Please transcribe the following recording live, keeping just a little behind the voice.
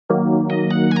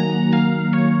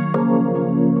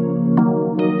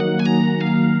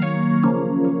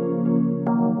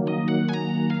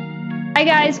Hi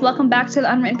guys, welcome back to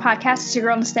the Unwritten Podcast. It's your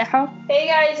girl Nastejo. Hey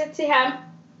guys, it's Iham.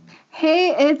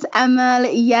 Hey, it's Emma.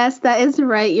 Yes, that is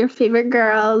right. Your favorite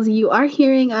girls. You are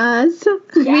hearing us.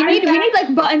 Yeah, we need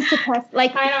like buttons to press,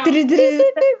 like like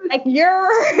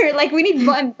we need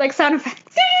buttons, like sound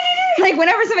effects. Like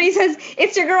whenever somebody says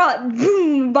it's your girl,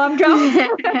 boom, bomb drop. You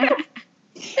want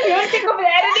to take over the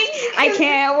editing? I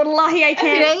can't. Wallahi, I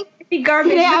can't.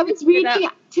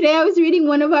 Today I was reading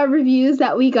one of our reviews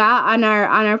that we got on our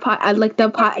the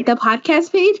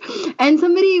podcast page, and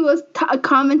somebody was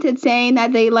commented saying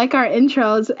that they like our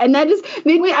intros, and that just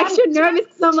made me extra nervous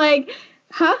because I'm like,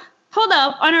 huh? Hold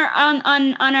up, on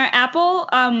our Apple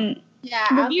reviews?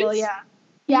 Apple, yeah.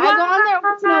 Wow. I go on there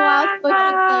once in a while to look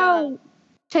at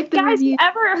check the guys,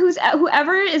 reviews.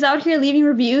 Whoever is out here leaving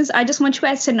reviews, I just want you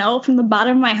guys to know from the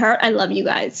bottom of my heart, I love you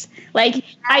guys. Like, yes.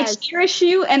 I cherish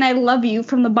you and I love you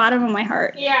from the bottom of my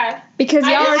heart. Yeah. Because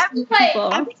y'all are sweet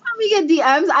people. Every time we get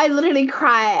DMs, I literally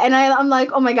cry. And I'm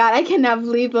like, oh my God, I cannot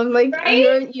believe them. Like, right?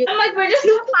 I'm like, we're just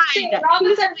fine. All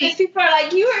of a sudden, people are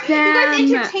like, you guys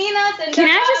entertain us. And can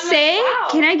I just say, wow.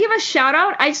 Can I give a shout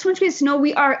out? I just want you guys to know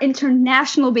we are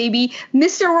international, baby.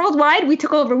 Mr. Worldwide, we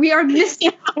took over. We are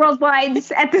Mr. Worldwide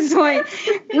at this point.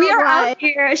 We are out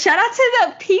here. Shout out to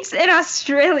the peeps in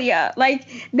Australia.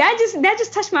 Like, that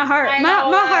just touched my heart.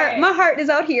 My heart is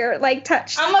out here, like,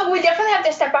 touched. I'm like, we definitely have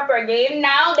to step up our game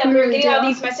now that we're getting all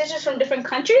these messages from different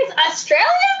countries. Australia?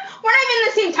 We're not even in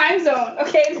the same time zone,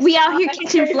 okay? We out here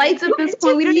catching flights at this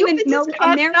point. We don't even know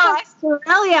America.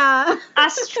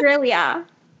 Australia.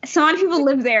 So many people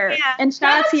live there. Yeah. And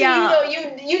shout out to y'all.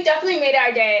 You definitely made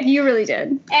our day. You really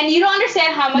did. And you don't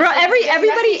understand how much. Bro,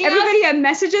 everybody that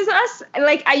messages us,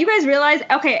 like, you guys realize,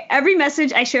 okay, every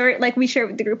message I share, like, we share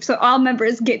with the group, so all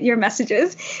members get your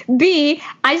messages. B,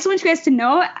 I just want you guys to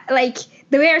know, like,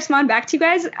 the way I respond back to you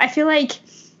guys, I feel like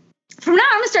from now on,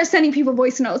 I'm going to start sending people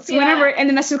voice notes whenever in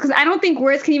the message, because I don't think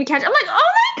words can even catch. I'm like,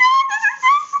 oh my God, this is so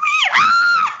sweet.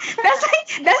 Ah!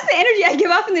 That's the energy I give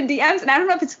off in the DMs, and I don't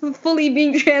know if it's fully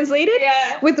being translated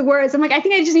with the words. I'm like, I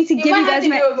think I just need to give you guys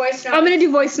a voice note. I'm going to do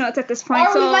voice notes at this point.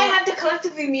 Or we might have to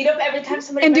collectively meet up every time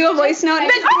somebody and do a voice note.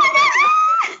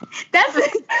 That's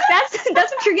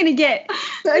what you're gonna get.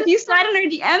 So if you slide on our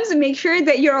DMs and make sure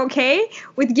that you're okay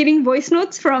with getting voice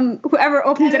notes from whoever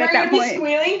opens it at that point.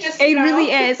 Squealing, it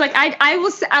really is. Like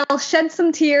I'll shed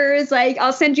some tears. Like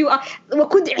I'll send you like I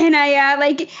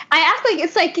act like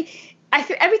it's like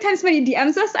every time somebody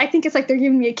DMs us, I think it's like they're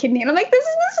giving me a kidney, and I'm like, this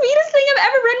is the sweetest thing I've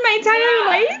ever read in my entire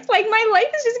life. Like my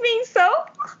life is just being so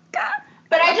God.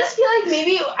 But I just feel like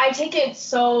maybe I take it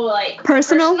so, like,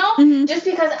 personal just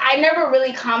because I never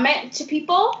really comment to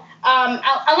people.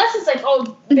 Unless it's like,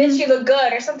 oh, bitch, you look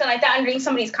good or something like that underneath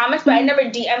somebody's comments. But I never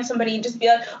DM somebody and just be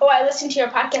like, oh, I listened to your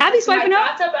podcast. I'd be swiping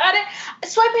up about it.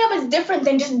 Swiping up is different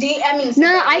than just DMing somebody.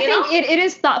 No, I think it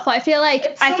is thoughtful. I feel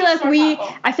like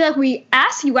we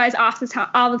ask you guys all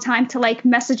the time to, like,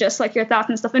 message us, like, your thoughts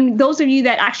and stuff. And those of you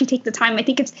that actually take the time, I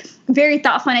think it's very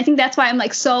thoughtful. And I think that's why I'm,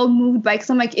 like, so moved by, because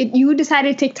I'm like, you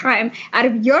decided to take time out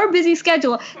of your busy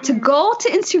schedule to go to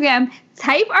Instagram,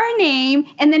 type our name,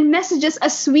 and then message us a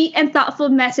sweet and thoughtful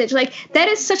message. Like, that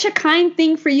is such a kind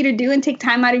thing for you to do, and take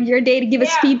time out of your day to give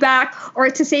us feedback, or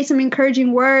to say some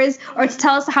encouraging words, or to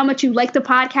tell us how much you like the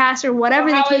podcast, or whatever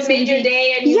the case may be. Your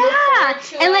day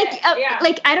and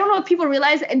like I don't know if people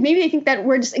realize, and maybe they think that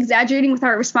we're just exaggerating with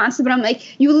our responses, but I'm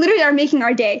like, you literally are making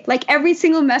our day. Like, every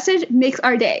single message makes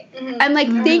our day. I'm like,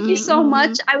 thank you so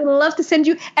much. I would love to send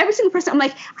you every single person. I'm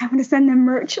like, I want to send them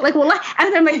merch. Like, well,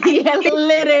 and I'm like, yeah,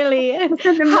 literally.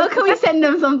 How can we send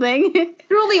them something?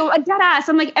 Truly, a dead ass.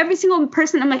 I'm like, every single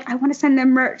person, I'm like, I want to send them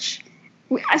merch.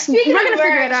 We're going to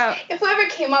figure it out. If we ever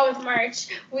came out with merch,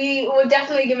 we would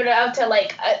definitely give it out to,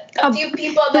 like, a few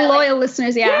people. The loyal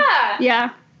listeners,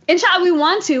 yeah. Inshallah, we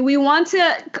want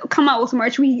to come out with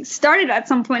merch. We started at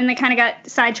some point and they kind of got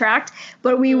sidetracked,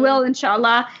 but we will,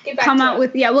 inshallah, come out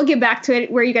with, we'll get back to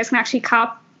it where you guys can actually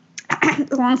cop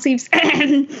long sleeves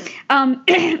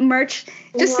merch,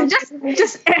 just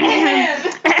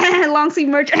long sleeve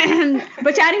merch,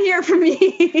 but you didn't hear it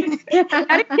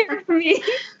from me.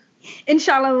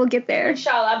 Inshallah, we'll get there.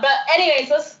 Inshallah. But anyways,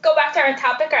 let's go back to our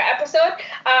topic, our episode.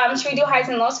 Should we do highs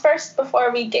and lows first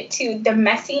before we get to the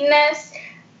messiness?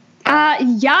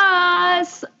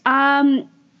 Yes.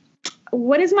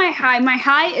 What is my high? My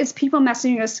high is people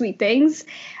messaging us sweet things.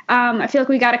 I feel like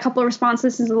we got a couple of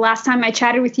responses. This is the last time I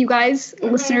chatted with you guys,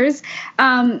 listeners.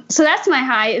 So that's my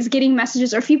high, is getting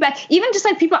messages or feedback. Even just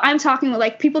like people I'm talking with,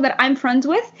 like people that I'm friends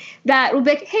with, that will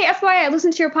be like, hey, FYI, I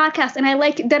listened to your podcast and I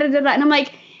like da-da-da-da. And I'm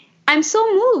like, I'm so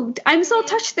moved. I'm so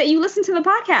touched that you listen to the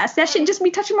podcast. That should just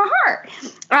be touching my heart.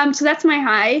 So that's my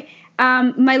high.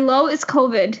 My low is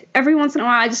COVID. Every once in a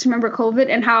while, I just remember COVID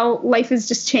and how life has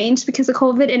just changed because of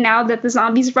COVID. And now that the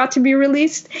zombies are about to be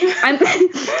released, I'm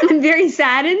I'm very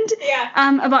saddened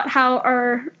about how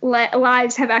our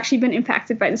lives have actually been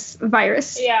impacted by this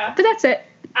virus. Yeah. But that's it.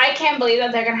 I can't believe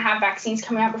that they're going to have vaccines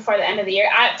coming out before the end of the year.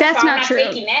 That's not true.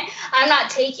 I'm not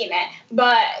taking it.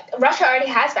 But Russia already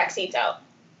has vaccines out.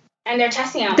 And they're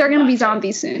testing out. They're going to be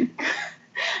zombies soon.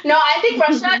 No, I think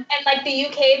Russia and like the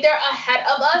UK, they're ahead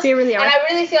of us. They really are. And I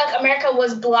really feel like America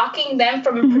was blocking them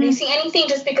from producing anything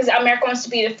just because America wants to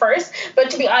be the first. But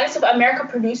to be honest, if America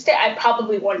produced it, I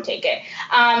probably wouldn't take it.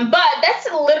 But that's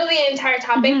literally an entire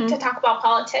topic to talk about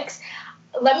politics.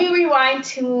 Let me rewind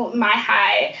to my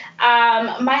high.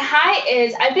 My high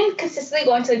is I've been consistently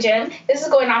going to the gym. This is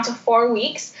going on to 4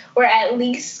 weeks, where I at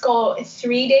least go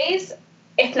 3 days,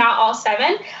 if not all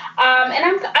 7.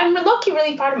 And I'm low-key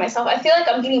really proud of myself. I feel like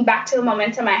I'm getting back to the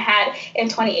momentum I had in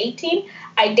 2018.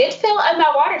 I did fail at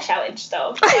my water challenge,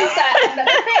 though. So that's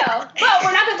another fail. But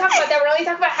we're not going to talk about that. We're only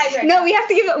talking about highs right now. No, we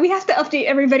have to update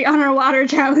everybody on our water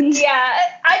challenge. Yeah,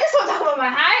 I just want to talk about my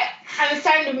high. I'm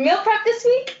starting to meal prep this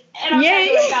week, and I'm starting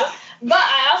to work out. But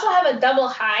I also have a double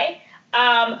high,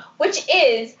 which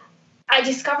is I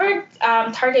discovered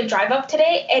Target Drive Up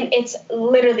today, and it's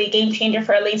literally a game changer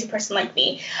for a lazy person like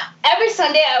me. Every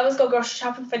Sunday, I always go grocery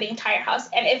shopping for the entire house,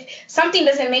 and if something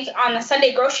doesn't make it on the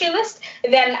Sunday grocery list,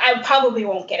 then I probably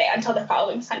won't get it until the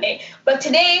following Sunday. But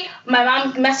today, my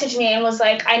mom messaged me and was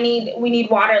like, we need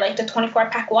water, like the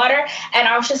 24-pack water, and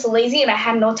I was just lazy, and I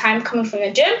had no time coming from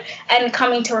the gym and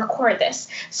coming to record this.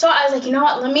 So I was like, you know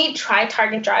what, let me try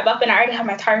Target Drive Up, and I already have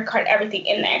my Target card, everything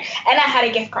in there, and I had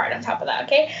a gift card on top of that,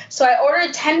 okay? So I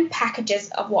ordered 10 packages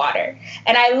of water,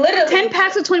 and I literally 10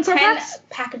 packs of 24 packs? 10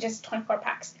 packages, 24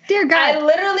 packs. Dear God. I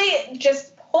literally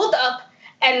just pulled up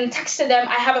and texted them,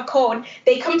 I have a code.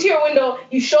 They come to your window,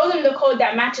 you show them the code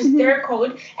that matches their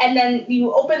code, and then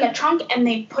you open the trunk and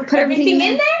they put everything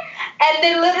in there, and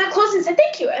they literally closed and said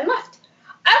thank you and left.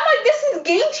 I'm like, this is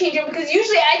game changer, because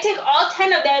usually I take all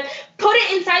 10 of them, put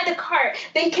it inside the cart,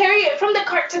 then carry it from the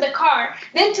cart to the car,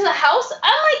 then to the house.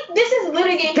 I'm like, this is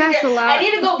literally game changer. That's a lot. I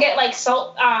need to go get like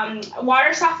salt,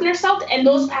 water softener salt, and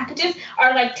those packages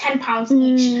are like 10 pounds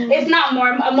each, if not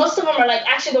more. Most of them are like,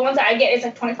 actually the ones that I get is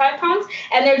like 25 pounds,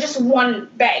 and they're just one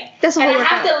bag. That's and I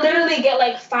have to literally get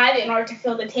like 5 in order to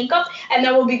fill the tank up, and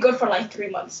that will be good for like 3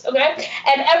 months, okay?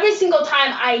 And every single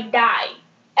time I die.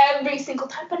 Every single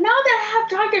time. But now that I have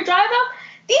Target Drive Up,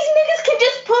 these niggas can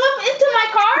just pull up into my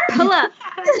car. Pull up.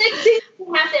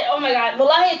 Oh my God.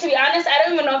 Wallahi, to be honest, I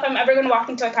don't even know if I'm ever going to walk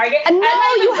into a Target. And no,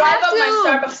 you drive have up to.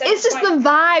 my Starbucks It's just the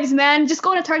vibes, man. Just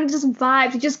go to Target, just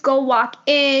vibes. You just go walk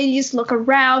in, you just look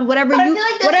around, whatever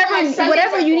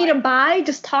you need to buy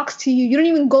just talks to you. You don't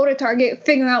even go to Target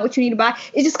figuring out what you need to buy.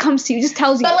 It just comes to you, just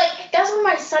tells you. But like, that's what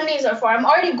my Sundays are for. I'm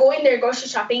already going there grocery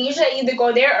shopping. Usually I either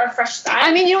go there or Fresh Style.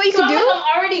 I mean, you know what you can do?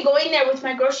 I'm already going there with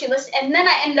my grocery list, and then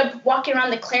I end up walking around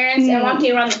the clearance and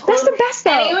walking around the code. That's the best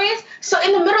though. Anyways, so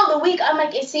in the middle of the week, I'm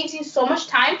like, it saves you so much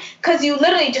time because you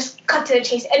literally just cut to the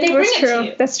chase and they bring it to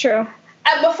you. That's true.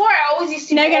 And before, I always used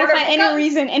to now you're gonna find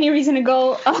any reason to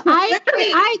go.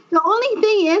 The only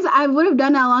thing is, I would have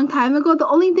done that a long time ago. The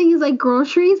only thing is like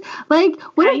groceries. Like,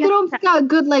 what if they don't pick out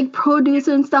good like produce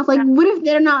and stuff? Like, what if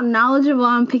they're not knowledgeable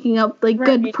on picking up like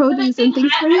good produce and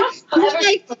things for you?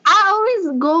 Like, I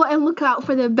always go and look out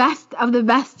for the best of the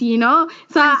best, you know.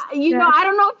 So I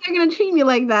don't know if they're gonna treat me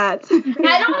like that. I don't know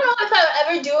if I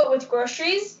would ever do it with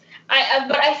groceries.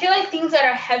 But I feel like things that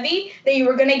are heavy that you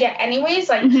were gonna get anyways,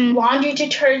 like laundry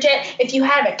detergent. If you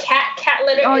have a cat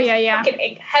litter,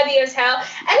 fucking heavy as hell.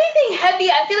 Anything heavy,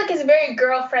 I feel like is very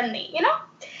girl friendly. You know?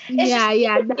 With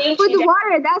the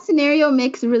water, that scenario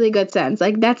makes really good sense.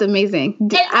 Like, that's amazing.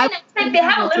 And it's like they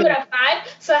have a limit of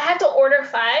 5, so I had to order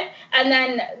 5 and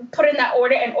then put in that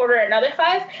order and order another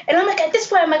 5. And I'm like, at this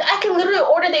point, I'm like, I can literally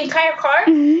order the entire cart,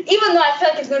 even though I feel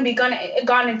like it's gonna be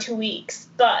gone in 2 weeks,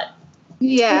 but.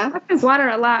 Yeah. Water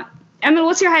a lot. Emma,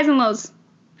 what's your highs and lows?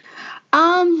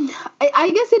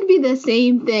 I guess it'd be the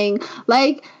same thing.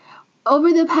 Like,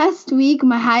 over the past week,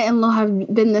 my high and low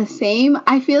have been the same.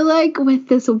 I feel like with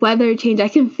this weather change, I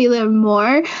can feel it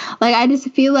more. Like, I just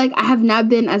feel like I have not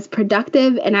been as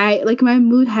productive, and my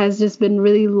mood has just been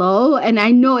really low. And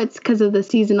I know it's because of the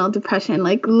seasonal depression,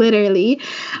 like, literally,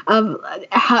 of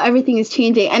how everything is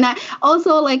changing. And I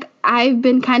also, like, I've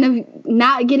been kind of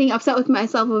not getting upset with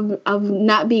myself of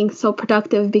not being so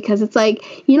productive, because it's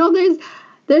like, you know,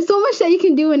 there's so much that you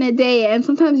can do in a day, and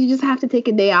sometimes you just have to take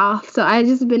a day off. So I've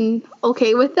just been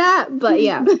okay with that. But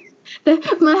yeah,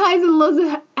 my highs and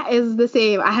lows is the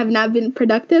same. I have not been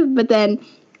productive, but then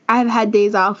I've had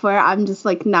days off where I'm just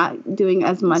like not doing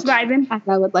as much Vibing. as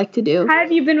I would like to do. How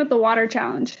have you been with the water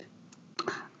challenge?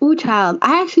 Ooh, child,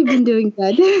 I actually been doing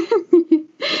good.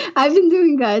 I've been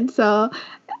doing good, so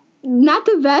not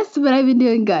the best, but I've been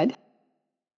doing good.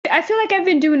 I feel like I've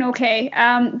been doing okay.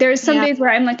 There's some days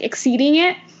where I'm like exceeding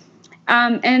it,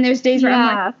 and there's days where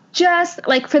I'm like just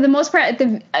like for the most part.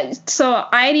 So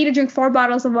I need to drink 4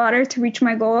 bottles of water to reach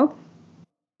my goal,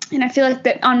 and I feel like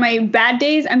that on my bad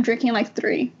days I'm drinking like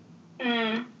 3.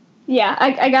 Yeah,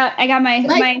 I got my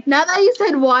my. Now that you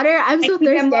said water, I'm so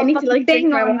thirsty. I need to like drink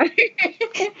my water.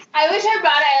 I wish I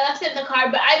brought it. I left it in the car,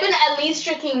 but I've been at least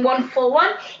drinking 1 full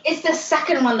one. It's the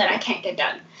second one that I can't get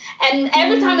done. And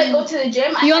every time I go to the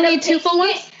gym, you only need 2 full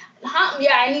ones.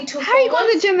 Yeah, I need 2 full ones. How are you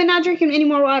going to the gym and not drinking any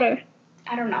more water?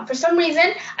 I don't know. For some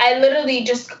reason, I literally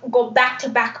just go back to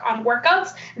back on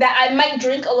workouts that I might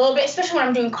drink a little bit, especially when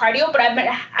I'm doing cardio. But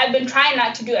I've been trying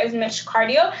not to do as much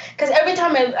cardio because every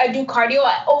time I do cardio,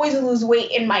 I always lose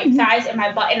weight in my thighs and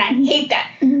my butt, and I hate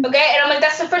that. Okay, and I'm like,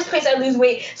 that's the first place I lose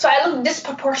weight, so I look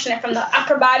disproportionate from the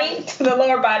upper body to the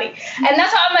lower body, and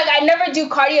that's how I'm like, I never do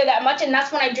cardio that much, and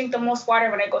that's when I drink the most water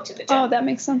when I go to the gym. Oh, that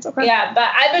makes sense. Okay. Yeah, but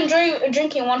I've been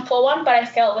drinking 1 full one, but I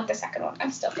failed with the second one.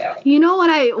 I'm still failing. You know what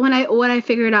I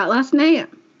figured out last night?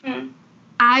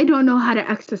 I don't know how to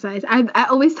exercise. I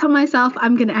always tell myself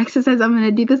I'm going to exercise, I'm going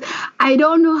to do this. I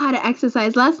don't know how to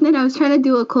exercise. Last night I was trying to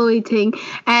do a Chloe thing,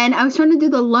 and I was trying to do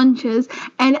the lunges,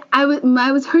 and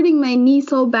I was hurting my knee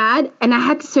so bad, and I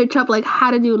had to search up like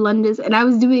how to do lunges, and I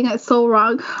was doing it so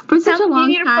wrong for such a long time.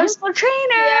 You need a personal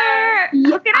trainer.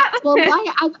 Yeah. Well,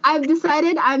 I've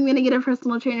decided I'm going to get a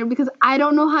personal trainer because I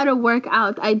don't know how to work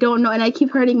out. I don't know, and I keep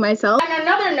hurting myself. On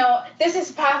another note, this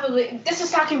is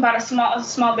talking about a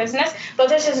small business,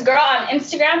 but there's this girl on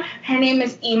Instagram. Her name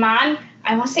is Iman.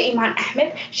 I want to say Iman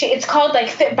Ahmed. It's called like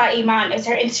Fit by Iman is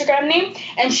her Instagram name,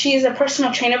 and she's a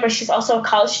personal trainer, but she's also a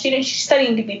college student. She's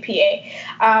studying to be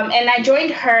PA. And I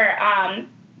joined her.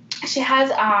 She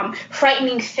has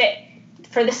Frightening Fit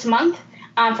for this month.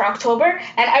 For October,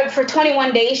 and for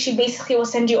 21 days, she basically will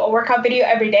send you a workout video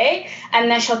every day, and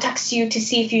then she'll text you to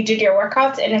see if you did your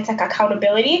workouts, and it's like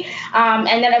accountability.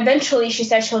 And then eventually, she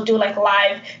said she'll do like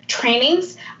live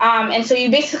trainings. And so you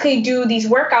basically do these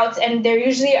workouts, and they're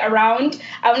usually around,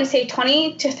 I want to say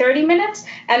 20 to 30 minutes,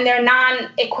 and they're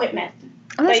non-equipment.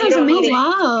 Oh, that sounds amazing.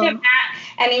 Wow.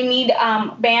 And you need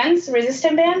bands,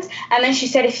 resistant bands. And then she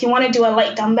said if you want to do a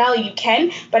light dumbbell, you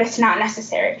can, but it's not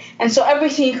necessary. And so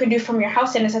everything you could do from your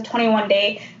house, and it's a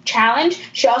 21-day challenge.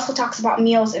 She also talks about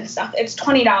meals and stuff. It's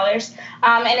 $20.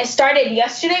 And it started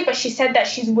yesterday, but she said that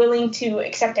she's willing to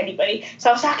accept anybody. So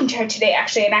I was talking to her today,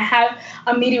 actually, and I have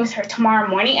a meeting with her tomorrow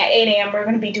morning at 8 a.m. We're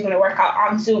going to be doing a workout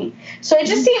on Zoom. So it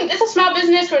just seems, it's a small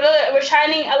business. We're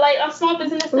shining a light on small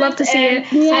businesses. Love to see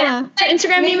it. Yeah.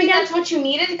 Instagram name again? That's what you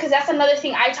needed, because that's another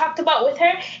thing I talked about with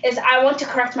her, is I want to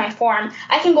correct my form.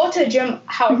 I can go to the gym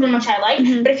however much I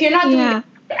like, but if you're not doing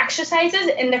exercises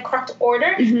in the correct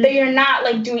order, then you're not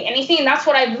like doing anything. And that's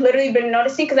what I've literally been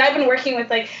noticing, because I've been working with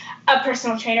like a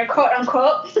personal trainer, quote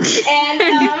unquote, and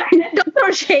don't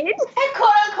throw shade.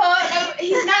 Quote unquote,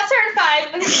 he's not certified,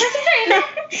 but he's a personal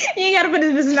trainer. You gotta put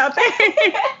his business out there.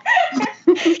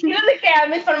 He doesn't care. I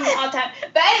make fun of him all the time.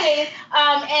 But anyways,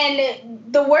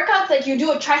 and the workouts, like you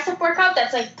do a tricep workout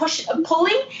that's like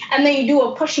pulling, and then you do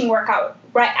a pushing workout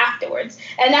right afterwards.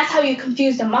 And that's how you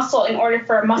confuse the muscle in order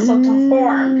for a muscle to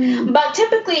form. But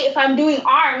typically, if I'm doing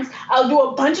arms, I'll do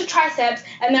a bunch of triceps,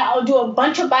 and then I'll do a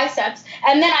bunch of biceps,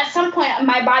 and then at some point,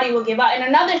 my body will give out. And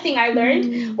another thing I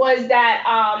learned was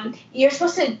that you're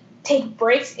supposed to take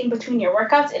breaks in between your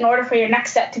workouts in order for your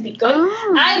next set to be good.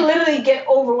 I literally get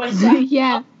over with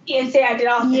that. And say I did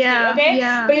all 50, okay?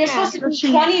 Yeah. But you're supposed to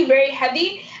do 20 very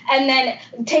heavy, and then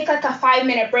take like a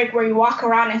 5-minute break where you walk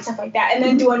around and stuff like that, and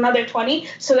then do another 20,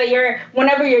 so that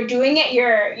whenever you're doing it,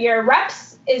 your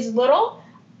reps is little.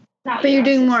 But you're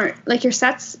doing more, like your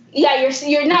sets? Yeah,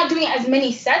 you're not doing as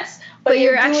many sets, but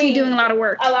you're actually doing a lot of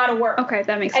work. A lot of work. Okay,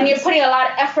 that makes sense. And you're putting a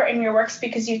lot of effort in your works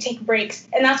because you take breaks.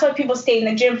 And that's why people stay in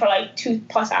the gym for like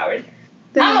 2+ hours.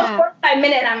 I'm a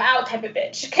 45-minute I'm out type of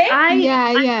bitch, okay?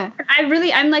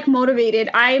 I'm like motivated.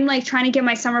 I'm like trying to get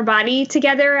my summer body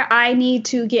together. I need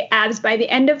to get abs by the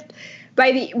end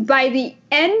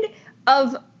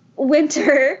of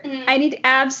winter. I need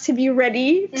abs to be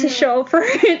ready to show for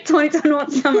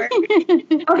 2021 summer.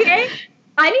 Okay?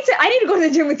 I need to go to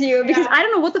the gym with you because I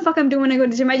don't know what the fuck I'm doing when I go to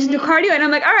the gym. I just do cardio and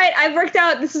I'm like, all right, I've worked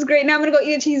out. This is great. Now I'm gonna go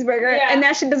eat a cheeseburger, and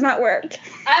that shit does not work.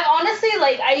 I've honestly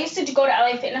I used to go to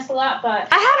LA Fitness a lot, but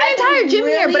I have an entire gym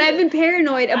here, but I've been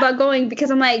paranoid about going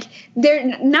because I'm like,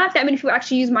 there not that many people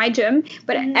actually use my gym,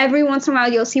 but every once in a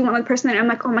while you'll see one other person and I'm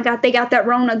like, oh my god, they got that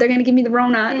Rona. They're gonna give me the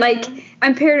Rona. Like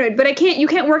I'm paranoid, but you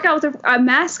can't work out with a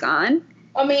mask on.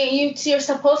 I mean, you're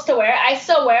supposed to wear it. I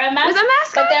still wear a mask. With a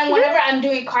mask but on? then whenever I'm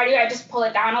doing cardio, I just pull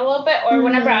it down a little bit. Or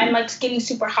whenever I'm like getting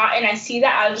super hot and I see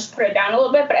that, I'll just put it down a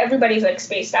little bit. But everybody's like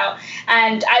spaced out.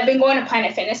 And I've been going to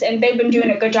Planet Fitness and they've been doing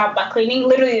a good job about cleaning.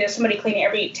 Literally, there's somebody cleaning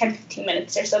every 10-15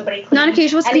 minutes. There's somebody cleaning. Not okay, you're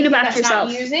supposed to clean up after yourself.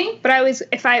 yourself. Using.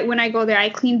 But when I go there, I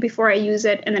clean before I use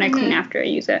it and then I clean after I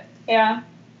use it. Yeah.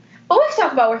 But we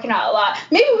talk about working out a lot.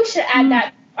 Maybe we should add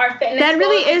that. Our fitness that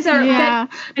really is our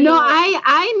no,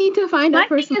 I need to find a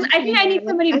person. I think I need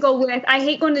somebody to go with. I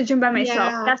hate going to the gym by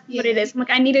myself. That's what it is. I'm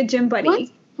like, I need a gym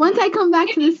buddy. Once I come back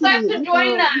to the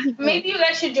city, maybe you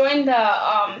guys should join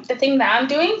the thing that I'm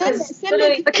doing.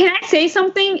 Can I say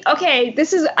something? Okay,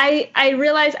 this is I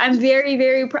realize I'm very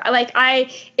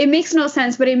it makes no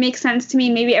sense, but it makes sense to me.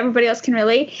 And maybe everybody else can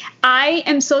relate. I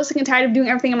am so sick and tired of doing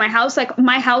everything in my house. Like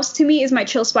my house to me is my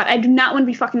chill spot. I do not want to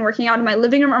be fucking working out in my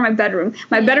living room or my bedroom.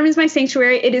 My bedroom is my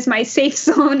sanctuary. It is my safe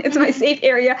zone. It's my safe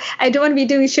area. I don't want to be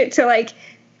doing shit to like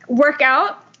work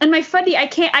out. And my fuddy, I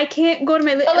can't go to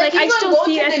my I still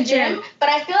see it at the gym. But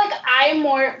I feel like I'm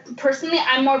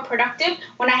more productive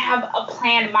when I have a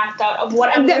plan mapped out of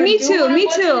what I'm going to do. Me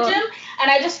too. To the gym. And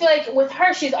I just feel like with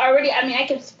her, she's already. I mean, I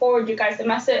can forward you guys the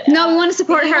message. No, we want to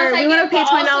support her. We want to pay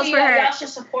 $20 for her. Y'all should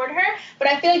support her. But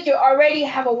I feel like you already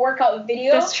have a workout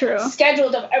video. That's true.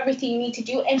 Scheduled of everything you need to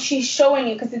do, and she's showing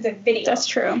you because it's a video. That's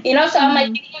true. You know, so I'm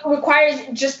like, it requires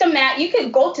just a mat. You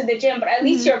could go to the gym, but at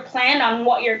least you're planned on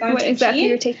what you're going to achieve. Exactly,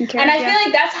 you're taking care and of. I feel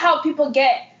like that's how people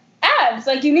get abs.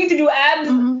 Like you need to do abs.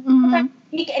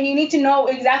 And you need to know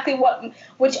exactly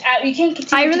which ab. You can't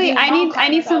continue. I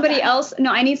need somebody else. No,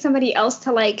 I need somebody else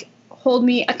to like hold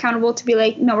me accountable to be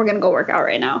like, no, we're gonna go work out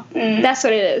right now. That's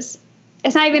what it is.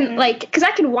 It's not even like, because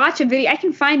I can watch a video, I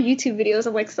can find YouTube videos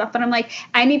of like stuff, but I'm like,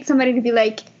 I need somebody to be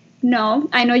like, no,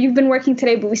 I know you've been working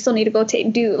today, but we still need to go do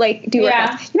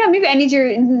workouts. You know, maybe I need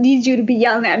you to be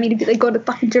yelling at me to be like, go to the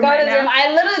fucking gym right now.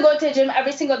 I literally go to the gym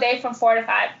every single day from 4 to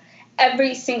 5.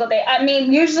 Every single day. I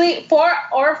mean, usually 4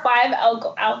 or 5, I'll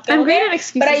go I'm great at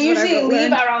excuses, but I usually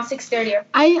leave around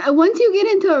 6:30. Once you get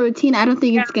into a routine, I don't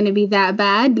think it's gonna be that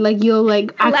bad. Like you'll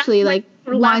like actually like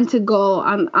want to go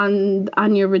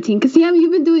on your routine. Because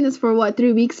you've been doing this for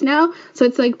 3 weeks now, so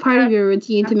it's like part of your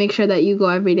routine to make sure that you go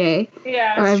every day.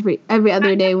 Yeah. Or every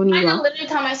other day when you go. I literally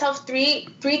tell myself three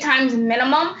times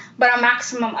minimum, but a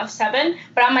maximum of 7.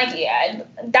 But I'm like, yeah,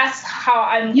 that's how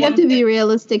I'm. You have to be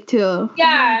realistic too.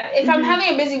 Yeah, if I'm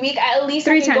having a busy week, at least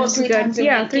 3 I can times go 3 times a week.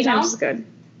 Yeah, 3 times is good.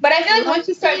 But I feel like once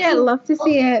you start love to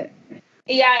see it.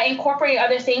 Yeah, incorporate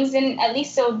other things, then at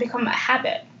least it'll become a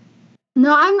habit.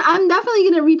 No, I'm definitely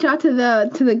gonna reach out to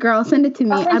the girl. Send it to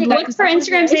me. I'd love for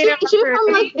Instagram.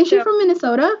 Is she from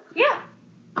Minnesota? Yeah.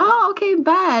 Oh, okay,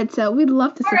 bad. So we'd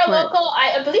love to support. Her local,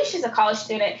 I believe she's a college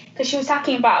student because she was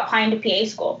talking about applying to PA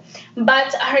school.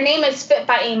 But her name is Fit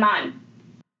by Iman.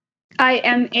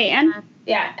 IMAN.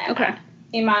 Yeah. Okay.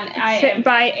 Iman. Fit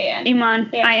by Iman.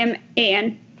 Yeah.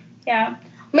 IMAN. Yeah.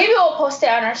 Maybe we'll post it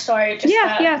on our story.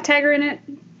 Tag her in it.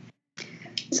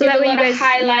 So that way you guys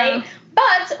highlight. Yeah.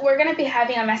 But we're gonna be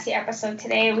having a messy episode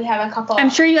today. We have a couple. I'm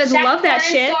sure you guys love that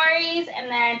shit. Stories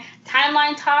and then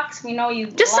timeline talks. We know you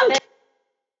love it.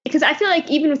 Because I feel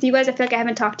like even with you guys, I feel like I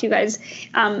haven't talked to you guys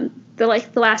the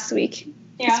last week.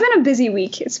 Yeah. It's been a busy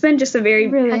week. It's been just a very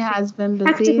has been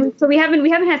busy. So we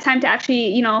haven't had time to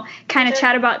actually kind of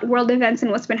chat about world events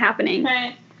and what's been happening.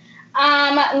 Right.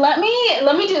 Let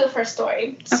me do the first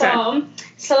story. Okay. So,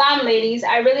 salam ladies,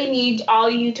 I really need all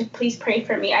you to please pray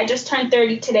for me. I just turned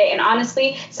 30 today, and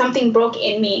honestly, something broke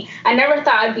in me. I never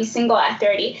thought I'd be single at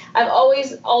 30. I've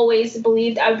always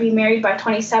believed I would be married by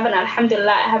 27.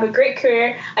 Alhamdulillah, I have a great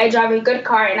career. I drive a good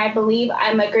car, and I believe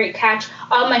I'm a great catch.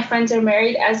 All my friends are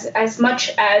married. As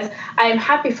much as I am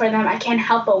happy for them, I can't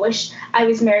help but wish I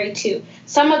was married too.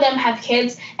 Some of them have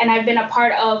kids, and I've been a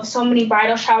part of so many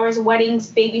bridal showers, weddings,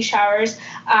 baby showers,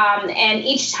 and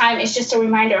each time it's just a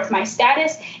reminder of my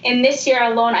status. And this year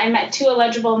alone, I met 2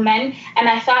 eligible men, and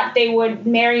I thought they would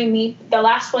marry me. The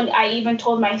last one, I even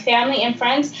told my family and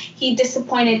friends. He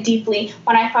disappointed deeply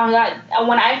when I found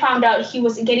out he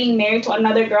was getting married to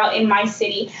another girl in my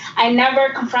city. I never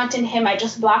confronted him. I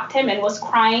just blocked him and was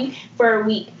crying for a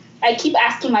week. I keep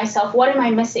asking myself, what am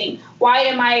I missing? Why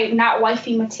am I not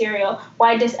wifey material?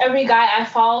 Why does every guy I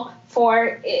fall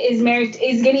for is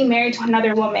getting married to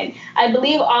another woman? I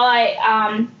believe I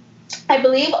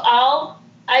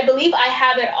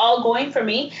have it all going for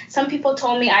me. Some people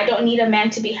told me I don't need a man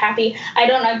to be happy. I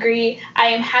don't agree. I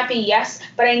am happy, yes,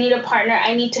 but I need a partner.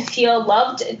 I need to feel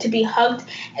loved, to be hugged,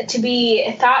 to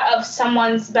be thought of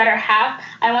someone's better half.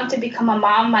 I want to become a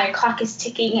mom. My clock is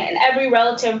ticking, and every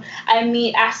relative I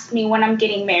meet asks me when I'm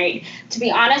getting married. To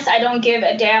be honest, I don't give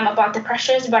a damn about the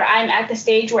pressures, but I'm at the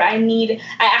stage where I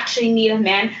actually need a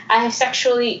man. I have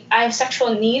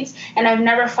sexual needs, and I've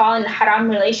never fallen in haram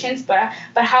relations, but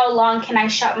how long can I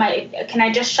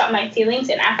just shut my feelings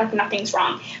and act like nothing's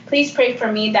wrong? Please pray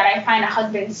for me that I find a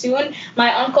husband soon.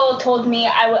 My uncle told me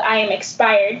I am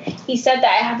expired. He said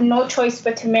that I have no choice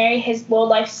but to marry his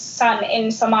low-life son in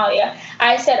Somalia.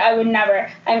 I said I would never.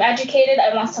 I'm educated.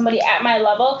 I want somebody at my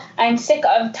level. I'm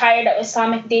tired of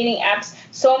Islamic dating apps.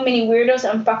 So many weirdos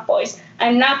and fuckboys.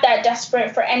 I'm not that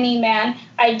desperate for any man.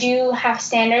 I do have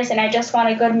standards, and I just want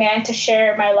a good man to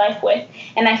share my life with.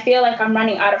 And I feel like I'm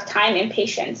running out of time and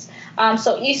patience.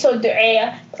 So Iso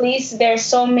Du'aya, please, there's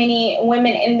so many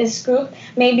women in this group.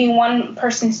 Maybe one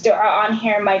person's dua on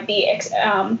here might be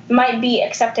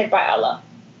accepted by Allah.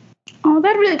 Oh,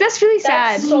 that's really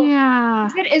sad. Yeah.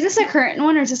 Is this a current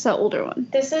one or is this an older one?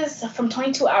 This is from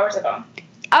 22 hours ago.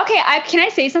 Okay, can I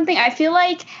say something? I feel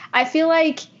like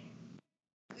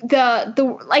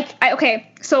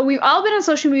so we've all been on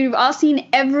social media. We've all seen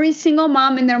every single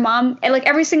mom and their mom, and like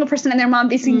every single person and their mom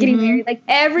basically getting married. Like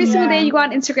every single day you go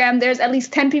on Instagram, there's at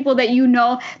least 10 people that you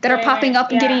know that are popping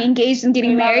up and getting engaged and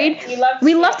getting married.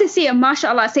 We love to see it.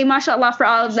 Mashallah. Say mashallah for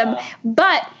all of them.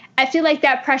 But I feel like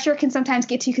that pressure can sometimes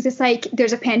get to you because it's like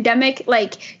there's a pandemic,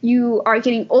 like you are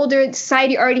getting older,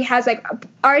 society already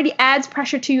adds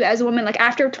pressure to you as a woman. Like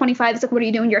after 25, it's like, what are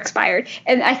you doing? You're expired.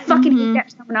 And I fucking hate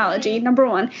that terminology, number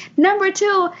one. Number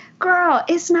two, girl,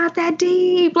 it's not that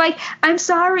deep. Like, I'm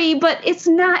sorry, but it's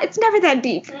never that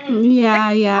deep.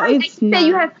 Yeah. I get that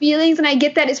you have feelings, and I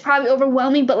get that it's probably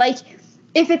overwhelming, but like,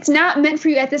 if it's not meant for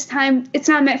you at this time, it's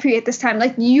not meant for you at this time.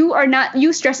 Like,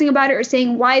 you stressing about it or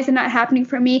saying, why is it not happening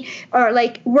for me? Or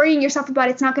like worrying yourself about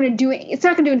it, it's not going to do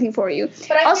anything for you.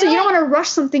 Also, you don't want to rush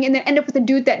something and then end up with a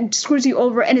dude that screws you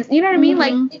over. And you know what I mean?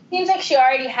 Like, it seems like she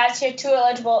already has her 2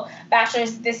 eligible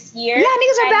bachelors this year. Yeah,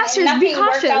 niggas are bastards. Be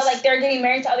cautious. Worked out, like they're getting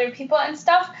married to other people and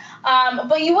stuff.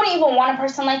 But you wouldn't even want a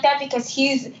person like that because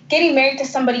he's getting married to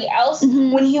somebody else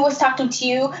when he was talking to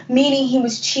you, meaning he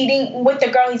was cheating with the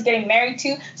girl he's getting married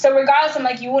to. So regardless, I'm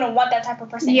like, you wouldn't want that type of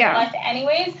person in your life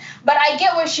anyways. But I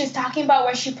get what she's talking about,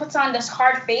 where she puts on this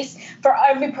hard face for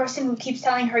every person who keeps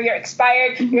telling her you're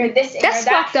expired, you're this, and you're that.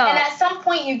 Fucked up. And at some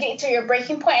point you get to your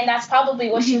breaking point, and that's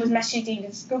probably what she was messaging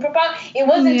this group about. It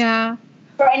wasn't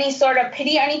for any sort of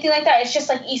pity or anything like that. It's just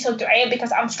like Iso Du'aya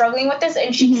because I'm struggling with this,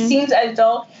 and she seems as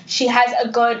though she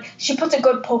puts a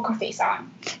good poker face on.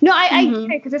 No, I get it,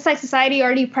 because it's like society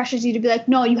already pressures you to be like,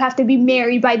 no, you have to be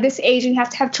married by this age, and you have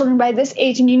to have children by this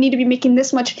age, and you need to be making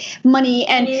this much money,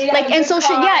 and like, and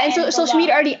social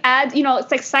media already adds,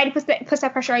 it's like society puts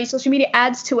that pressure on you. Social media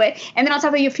adds to it, and then on top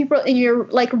of that, you have people in your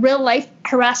like real life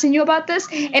harassing you about this.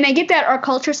 And I get that our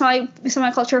culture, some of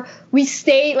my culture, we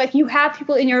stay like, you have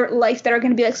people in your life that are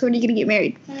going to be like, so when are you going to get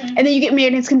married? And then you get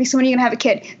married, and it's going to be, so when are you going to have a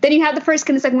kid? Then you have the first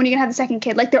kid, and it's like, when are you going to have the second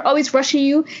kid? Like, they're always rushing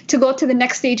you to go to the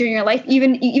next stage in your life,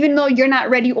 even though you're not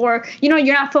ready, or you're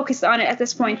not focused on it at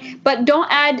this point. But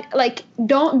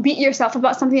don't beat yourself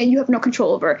about something that you have no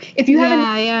control over. If you you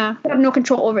have no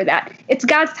control over that. It's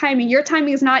God's timing. Your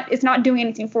timing is not doing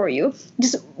anything for you.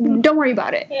 Just don't worry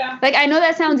about it. Like, I know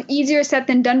that sounds easier said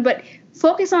than done, but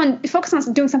focus on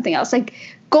doing something else. Like,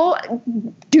 go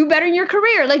do better in your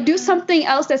career. Like, do something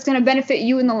else that's going to benefit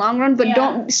you in the long run, but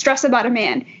don't stress about a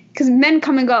man, because men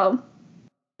come and go.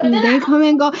 They come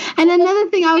and go. And another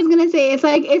thing I was going to say, it's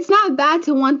like, it's not bad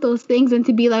to want those things and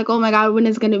to be like, oh my God, when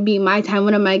is going to be my time?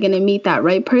 When am I going to meet that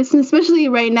right person? Especially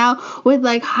right now with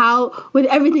with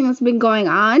everything that's been going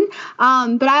on.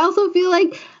 But I also feel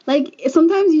like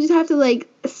sometimes you just have to like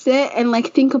sit and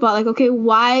like think about like, okay,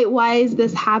 why is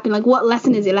this happening? Like, what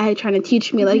lesson is Ilahi trying to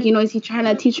teach me? Like, is he trying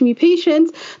to teach me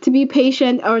patience, to be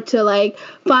patient, or to like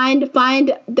find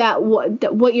that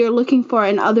what you're looking for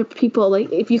in other people?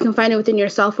 Like, if you can find it within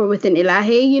yourself or within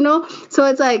Ilahi, So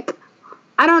it's like,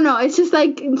 I don't know. It's just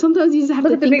like sometimes you just have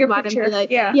to think about it and be like,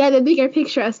 the bigger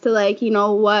picture as to like,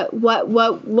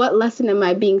 what lesson am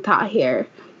I being taught here?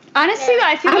 Honestly, though,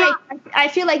 I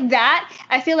feel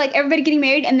like everybody getting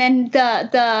married, and then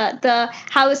the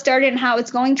how it started and how it's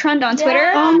going trend on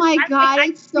Twitter. Oh my God,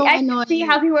 it's so annoying. I see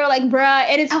how people are like, bruh,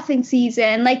 it is huffing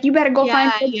season. Like, you better go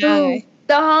find some food.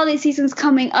 the holiday season's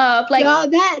coming up. Like, no,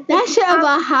 that shit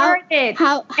about how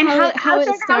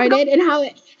it started and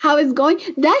how it's going.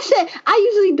 That shit, I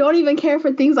usually don't even care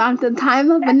for things on the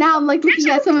timeline, but now I'm like looking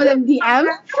at some of them DMs.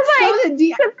 Let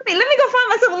me go find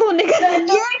myself a little nigga.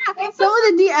 Yeah, some of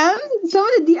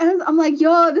the DMs, I'm like,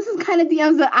 yo, this is kind of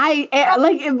DMs that I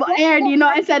aired, you know,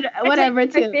 I said whatever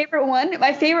too.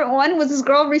 My favorite one was this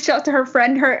girl reached out to her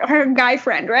friend, her guy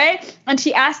friend, right? And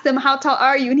she asked him, how tall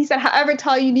are you? And he said, however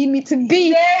tall you need me to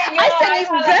be.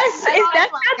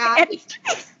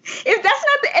 If that's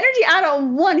not the energy out of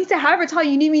one, he said, however tall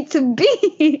you need me to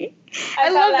be. I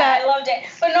love that. I loved it.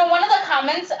 But no, one of the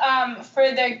comments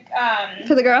for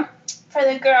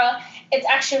the girl, it's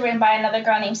actually written by another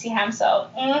girl named Siham, so.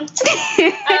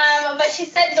 But she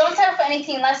said, don't settle for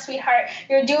anything less, sweetheart.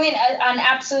 You're doing an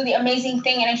absolutely amazing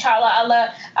thing, and inshallah,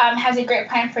 Allah has a great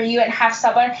plan for you, and have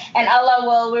sabr, and Allah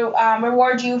will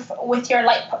reward you with your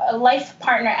life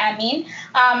partner, Ameen.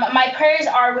 My prayers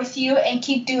are with you, and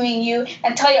keep doing you,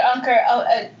 and tell your uncle,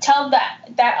 tell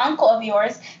that uncle of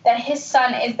yours that his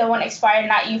son is the one expired,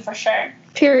 not you for sure.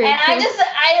 Period. And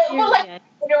I would like to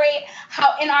reiterate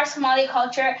how in our Somali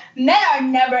culture, men are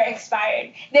never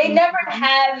expired. They never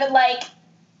have, like,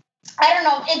 I don't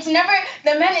know,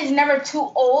 the man is never too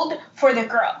old for the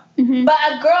girl. Mm-hmm. But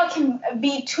a girl can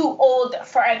be too old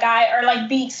for a guy, or like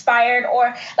be expired,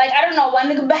 or like, I don't know, I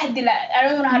don't even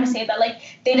know how to say that. Like,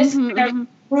 they just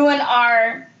ruin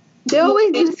our... They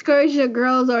always discourage the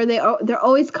girls, or they're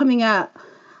always coming out.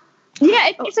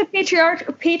 Yeah, it's a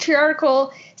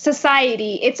patriarchal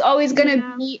society. It's always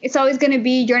gonna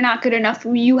be you're not good enough.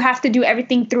 You have to do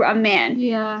everything through a man.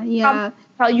 Yeah.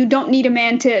 You don't need a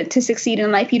man to succeed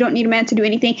in life. You don't need a man to do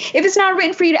anything. If it's not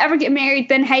written for you to ever get married,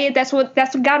 then hey, that's what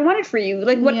God wanted for you.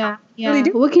 Like, what? Yeah. Really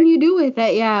do? What can you do with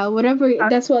it? Yeah, whatever.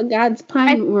 That's what God's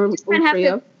plan were for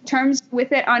you. Terms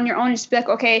with it on your own. Just be like,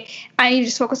 okay, I need to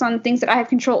just focus on the things that I have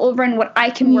control over and what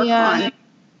I can work on.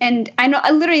 And I know,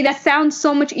 literally, that sounds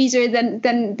so much easier than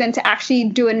to actually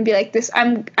do it and be like this.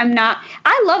 I'm not.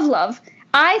 I love love.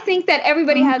 I think that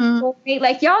everybody has soulmate.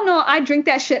 Like, y'all know, I drink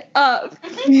that shit up.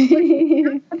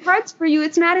 The cards for you.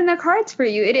 It's not in the cards for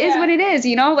you. It is what it is.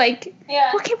 You know, like.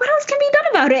 Yeah. Okay, what else can be done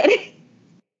about it?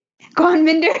 Go on,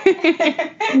 Minder.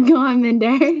 Go on,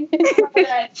 Minder.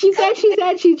 She said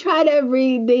she tried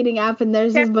every dating app and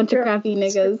there's this bunch of crappy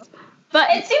niggas. But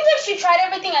it seems like she tried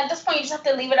everything. At this point, you just have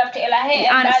to leave it up to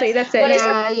Ilahi. Honestly, that's it.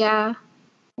 Yeah.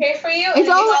 Okay for you. It's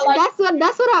all.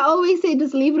 That's what I always say.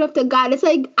 Just leave it up to God. It's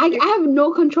like I have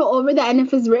no control over that, and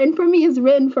if it's written for me, it's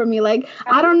written for me. Like,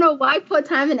 I don't know why put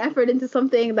time and effort into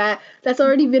something that's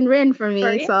already been written for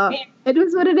me. So it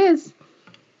is what it is.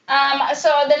 So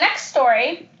the next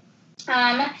story.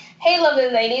 Hey, lovely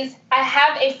ladies. I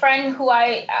have a friend who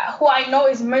I know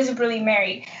is miserably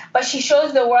married, but she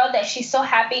shows the world that she's so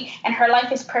happy and her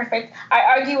life is perfect. I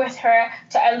argue with her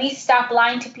to at least stop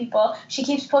lying to people. She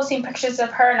keeps posting pictures of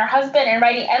her and her husband and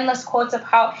writing endless quotes of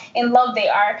how in love they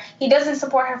are. He doesn't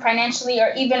support her financially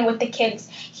or even with the kids.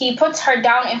 He puts her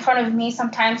down in front of me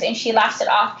sometimes and she laughs it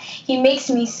off. He makes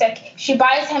me sick. She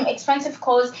buys him expensive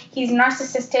clothes. He's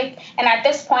narcissistic, and at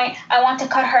this point, I want to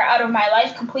cut her out of my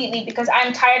life completely because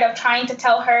I'm tired of trying to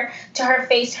tell her to her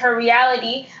face her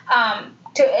reality.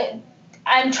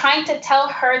 I'm trying to tell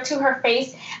her to her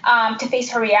face to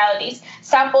face her realities.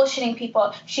 Stop bullshitting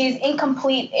people. She's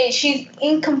incomplete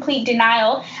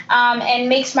denial and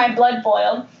makes my blood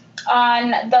boil.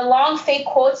 The long fake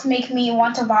quotes make me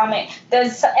want to vomit.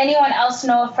 Does anyone else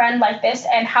know a friend like this,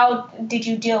 and how did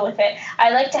you deal with it?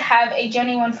 I like to have a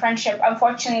genuine friendship.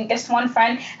 Unfortunately, this one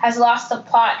friend has lost the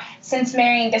plot since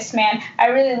marrying this man. I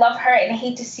really love her and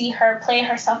hate to see her play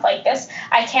herself like this.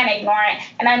 I can't ignore it,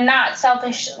 and I'm not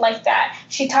selfish like that.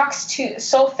 She talks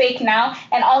so fake now,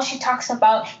 and all she talks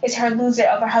about is her loser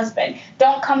of her husband.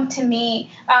 Don't come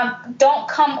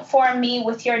for me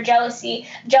with your jealousy.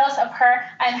 Jealous of her.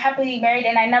 I'm happily married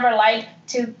and I never lied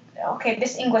to... Okay,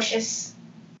 this English is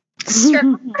such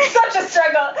a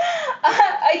struggle.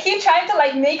 I keep trying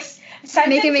to make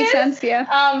sentences. Make it make sense, yeah.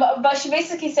 But she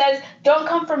basically says, don't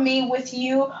come for me with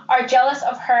you are jealous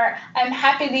of her. I'm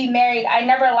happily married. I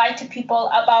never lied to people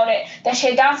about it. The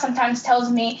shaitan sometimes tells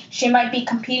me she might be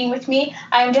competing with me.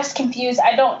 I'm just confused.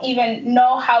 I don't even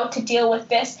know how to deal with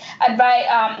this.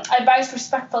 Advise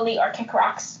respectfully or kick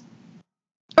rocks.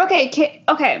 Okay.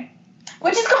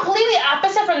 Which is completely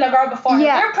opposite from the girl before.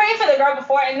 Yeah. We were praying for the girl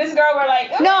before, and this girl we're like...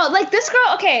 Ooh. No, like, this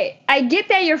girl, okay, I get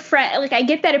that your friend... Like, I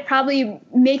get that it probably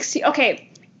makes you...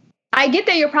 Okay, I get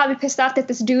that you're probably pissed off that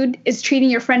this dude is treating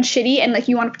your friend shitty, and, like,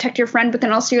 you want to protect your friend, but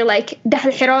then also you're like,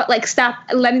 stop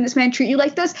letting this man treat you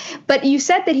like this. But you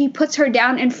said that he puts her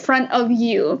down in front of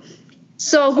you.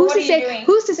 So who's to say?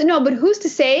 Who's to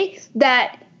say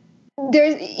that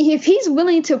if he's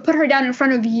willing to put her down in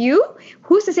front of you,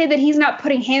 who's to say that he's not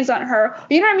putting hands on her?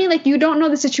 You know what I mean? Like, you don't know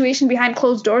the situation behind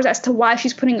closed doors as to why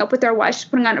she's putting up with her, why she's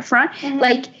putting on the front. Mm-hmm.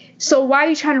 Like, so why are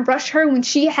you trying to rush her when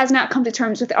she has not come to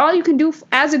terms with it? All you can do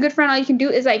as a good friend, all you can do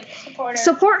is like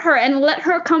support her and let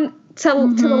her come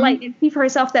to the light and see for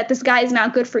herself that this guy is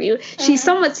not good for you. Mm-hmm. She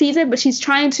somewhat sees it, but she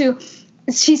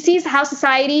sees how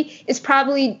society is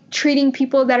probably treating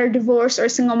people that are divorced or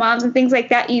single moms and things like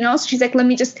that, you know? So she's like, let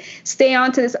me just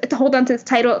hold on to this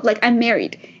title of, like, I'm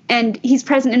married and he's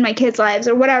present in my kids' lives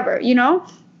or whatever, you know?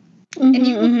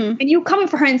 Mm-hmm, and you coming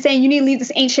for her and saying you need to leave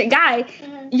this ain't shit guy,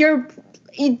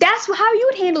 that's how you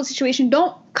would handle the situation.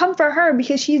 Don't come for her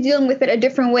because she's dealing with it a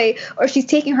different way or she's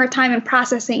taking her time and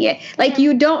processing it. Like,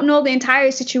 you don't know the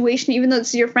entire situation, even though this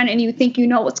is your friend and you think you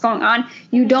know what's going on.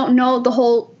 You don't know the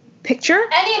whole picture,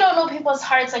 and you don't know people's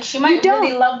hearts. Like, she might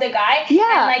really love the guy, and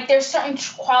like there's certain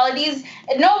qualities.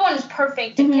 No one's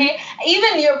perfect, okay?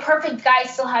 Even your perfect guy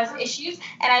still has issues,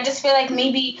 and I just feel like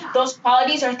maybe those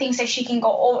qualities are things that she can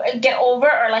get over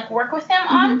or like work with him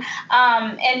on.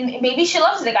 And maybe she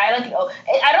loves the guy. Like,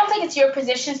 I don't think it's your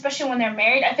position, especially when they're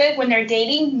married. I feel like when they're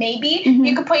dating, maybe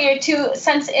you could put your 2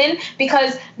 cents in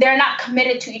because they're not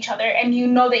committed to each other, and you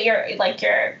know that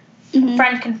your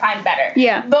friend can find better.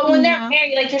 Yeah. But when they're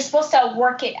married, like, you're supposed to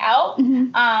work it out.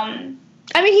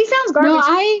 I mean, he sounds garbage. No,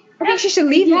 I think she should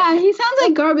leave him. Yeah, he sounds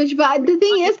like garbage. But another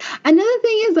thing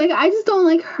is, like, I just don't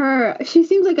like her. She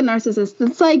seems like a narcissist.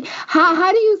 It's like,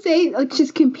 how do you say, like,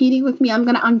 she's competing with me, I'm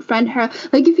gonna unfriend her?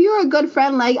 Like, if you're a good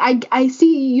friend, like, I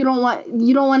see you don't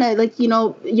want to, like, you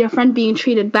know, your friend being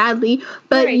treated badly,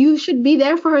 but you should be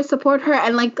there for her, support her,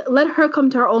 and, like, let her come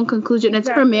to her own conclusion. It's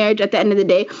her marriage at the end of the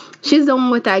day. She's the one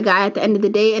with that guy at the end of the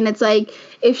day, and it's like,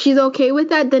 if she's okay with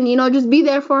that, then, you know, just be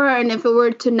there for her. And if it were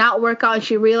to not work out and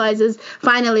she realizes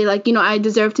finally, like, you know, I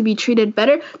deserve to be treated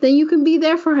better, then you can be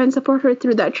there for her and support her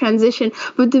through that transition.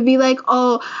 But to be like,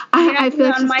 oh, I feel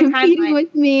like she's competing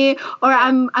with me, or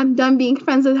I'm done being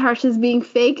friends with her, she's being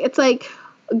fake. It's like,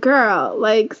 girl,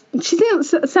 like, she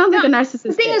sounds like a narcissist.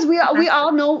 The thing is, we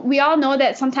all know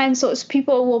that sometimes those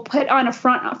people will put on a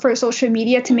front for social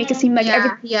media to make it seem like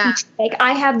everything. Like,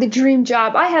 I have the dream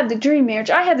job, I have the dream marriage,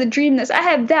 I have the dream this, I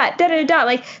have that,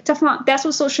 like, to flaunt. That's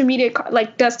what social media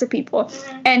like does to people.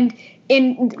 And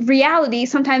in reality,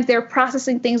 sometimes they're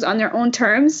processing things on their own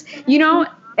terms, you know.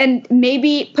 And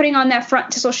maybe putting on that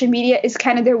front to social media is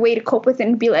kind of their way to cope with it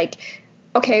and be like,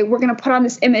 okay, we're going to put on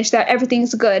this image that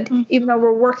everything's good, even though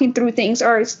we're working through things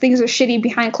or things are shitty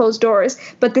behind closed doors.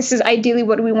 But this is ideally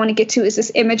what we want to get to, is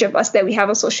this image of us that we have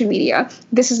on social media.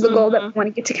 This is the goal that we want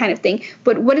to get to, kind of thing.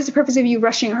 But what is the purpose of you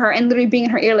rushing her and literally being in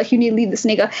her ear like, you need to leave this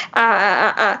nigga?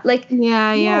 Like,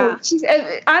 no, she's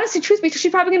honestly, truth be told,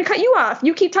 she's probably going to cut you off.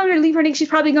 You keep telling her to leave her nigga, she's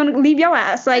probably going to leave your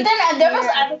ass. Like, but then there was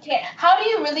advocate. How do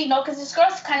you really know? Because this girl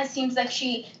kind of seems like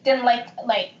she didn't like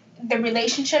the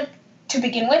relationship to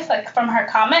begin with, like, from her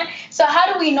comment. So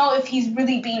how do we know if he's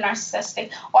really being narcissistic?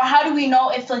 Or how do we know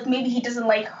if, like, maybe he doesn't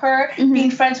like her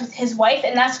being friends with his wife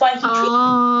and that's why he treats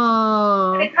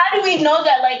her? Like, how do we know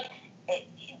that, like,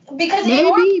 because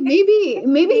maybe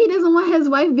he doesn't want his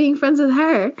wife being friends with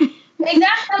her.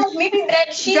 Exactly. Maybe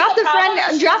that she's drop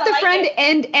the friend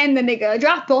and the nigga.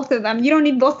 Drop both of them. You don't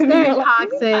need both of them. They're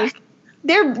toxic.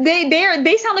 They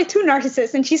sound like 2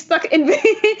 narcissists, and she's stuck in the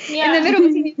middle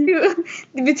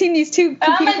between these two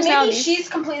competing personalities. Maybe she's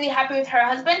completely happy with her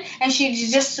husband, and she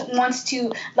just wants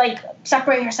to, like,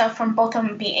 separate herself from both of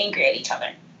them being angry at each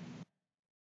other.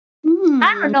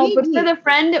 I don't know, but for the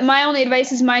friend, my only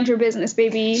advice is mind your business,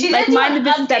 baby. Like, mind the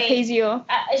business that pays you.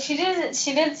 She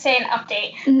did say an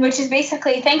update, which is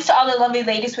basically, thanks to all the lovely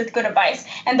ladies with good advice,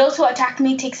 and those who attacked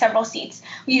me take several seats.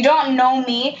 You don't know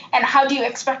me, and how do you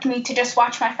expect me to just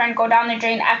watch my friend go down the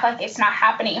drain and act like it's not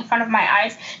happening in front of my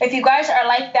eyes? If you guys are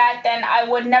like that, then I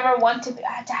would never want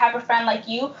to have a friend like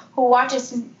you who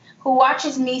watches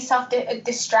me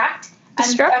self-destruct.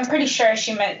 I'm pretty sure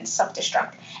she meant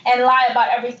self-destruct. And lie about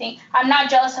everything. I'm not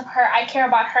jealous of her. I care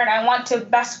about her and I want the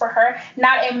best for her,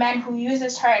 not a man who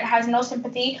uses her and has no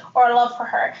sympathy or love for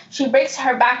her. She breaks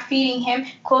her back feeding him,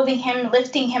 clothing him,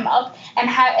 lifting him up,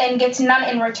 and gets none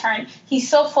in return. He's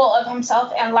so full of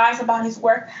himself and lies about his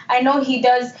work. I know he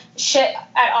does shit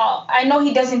at all. I know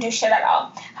he doesn't do shit at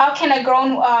all. How can a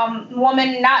grown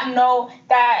woman not know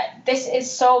that this is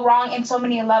so wrong in so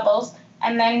many levels?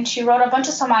 And then she wrote a bunch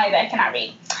of Somali that I cannot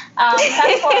read.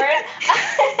 Fast forward.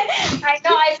 I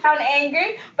know I sound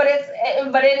angry, but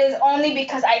it is only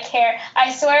because I care.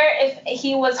 I swear, if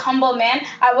he was humble man,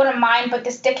 I wouldn't mind. But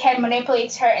this dickhead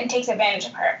manipulates her and takes advantage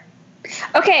of her.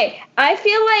 Okay, I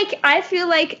feel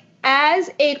like as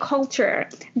a culture,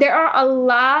 there are a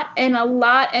lot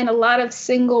of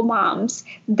single moms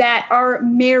that are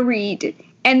married.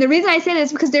 And the reason I say this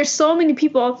is because there's so many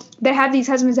people that have these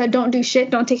husbands that don't do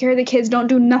shit, don't take care of the kids, don't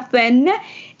do nothing,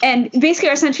 and basically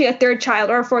are essentially a third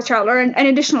child or a fourth child or an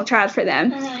additional child for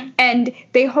them. Mm-hmm. And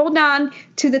they hold on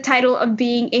to the title of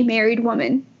being a married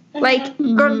woman. Mm-hmm. Like,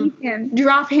 girl, leave him,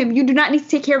 drop him. You do not need to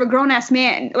take care of a grown-ass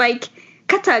man. Like,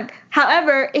 katag.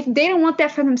 However, if they don't want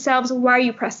that for themselves, why are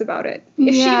you pressed about it?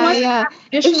 If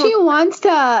she wants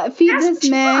to feed this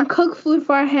man, cook food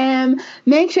for him,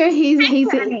 make sure he's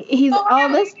all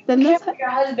this, then this. Your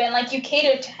husband, like, you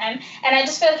cater to him, and I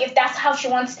just feel like if that's how she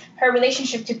wants her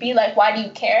relationship to be, like, why do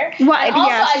you care? Why? And also,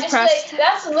 I just feel like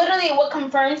that's literally what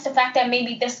confirms the fact that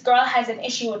maybe this girl has an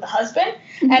issue with the husband,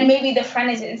 and maybe the friend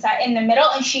is in the middle,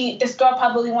 and this girl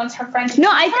probably wants her friend to. No,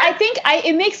 I think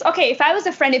it makes okay. If I was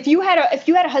a friend, if you had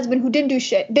a husband who didn't do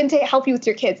shit, didn't help you with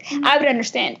your kids, I would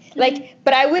understand. Like,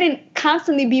 but I wouldn't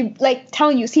constantly be like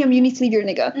telling you, see him, you need to leave your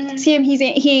nigga. See him, he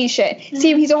ain't shit. See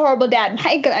him, he's a horrible dad.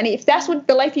 If that's what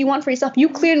the life you want for yourself, you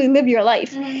clearly live your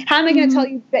life. How am I going to tell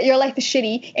you that your life is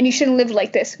shitty and you shouldn't live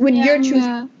like this when you're choosing?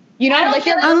 Yeah. You know, like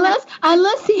unless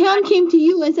Siham came to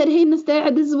you and said, "Hey,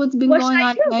 Nastya, this is what's been going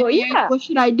on. What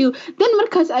should I do?" Then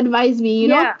Marcus advised me. You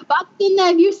know, but then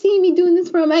if you're seeing me doing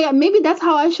this for my God, maybe that's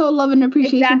how I show love and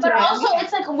appreciation. Exactly. But also,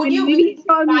 it's like, would you really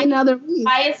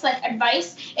bias like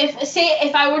advice?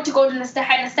 If I were to go to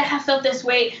Nastya felt this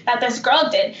way that this girl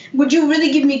did, would you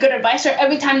really give me good advice? Or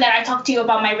every time that I talk to you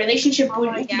about my relationship, it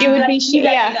would be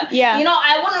yeah. You know,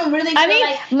 I wouldn't really. I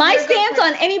mean, my stance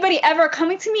on anybody ever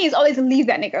coming to me is always leave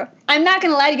that nigga. I'm not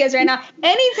gonna lie to you guys right now.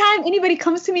 Anytime anybody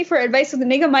comes to me for advice with a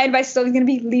nigga, my advice is always gonna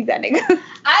be leave that nigga.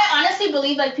 I honestly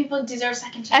believe like people deserve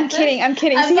second chances. I'm kidding. I'm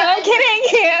kidding.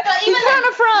 Yeah. But even on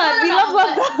a front, we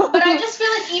love. But I just feel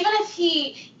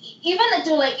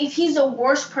like if he's the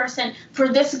worst person for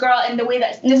this girl and the way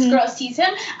that this girl sees him,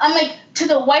 I'm like, to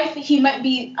the wife, he might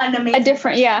be an amazing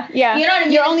person. Yeah. You know what I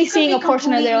mean? You're only seeing a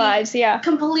portion of their lives,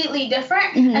 completely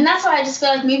different, and that's why I just feel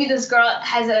like maybe this girl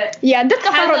has a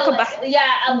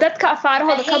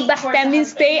that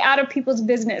means stay out of people's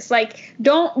business. Like,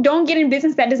 don't get in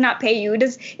business that does not pay you.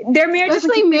 Their marriage,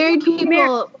 especially married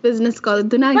people, business girls,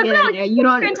 do not get in there. You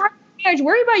don't. Marriage.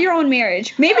 Worry about your own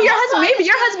marriage. Maybe your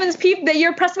husband's that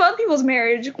you're pressed about other people's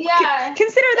marriage. Yeah.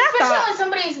 Consider that. Especially when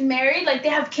somebody's married, like they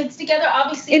have kids together.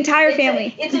 Obviously, entire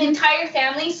family. It's an entire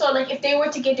family. So like, if they were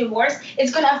to get divorced,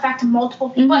 it's gonna affect multiple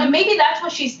people, and maybe that's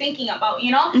what she's thinking about,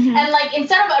 you know. And like,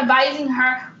 instead of advising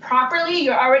her properly,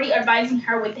 you're already advising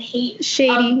her with hate,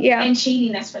 and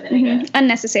shadiness for the nigga.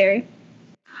 Unnecessary.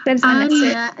 That's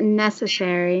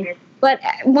unnecessary. But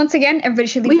once again, everybody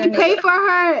should leave. We pray for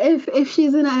her if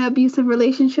she's in an abusive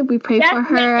relationship. We pray for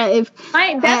her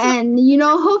and you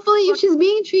know, hopefully if she's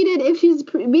being treated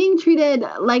being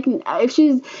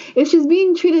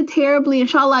treated terribly,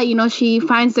 inshallah, you know, she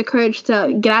finds the courage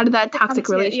to get out of that toxic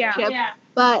relationship. Yeah.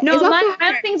 But no,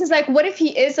 my things is like, what if he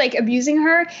is like abusing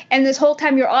her, and this whole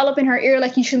time you're all up in her ear,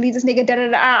 like, you should leave this nigga,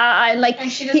 like, and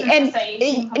she doesn't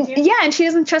and she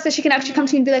doesn't trust that she can actually come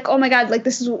to you and be like, oh my God, like,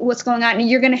 this is what's going on, and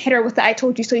you're gonna hit her with the I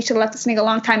told you so, you should have left this nigga a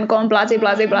long time ago, and blase.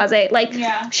 Like,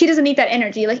 she doesn't need that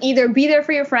energy. Like, either be there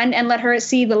for your friend and let her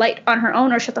see the light on her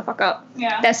own, or shut the fuck up.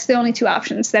 Yeah, that's the only two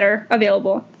options that are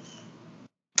available.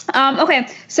 Okay,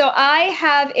 so I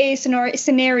have a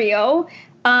scenario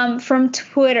from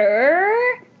Twitter.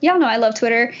 Y'all know I love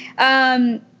Twitter.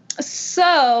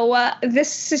 So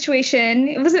this situation,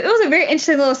 it was a very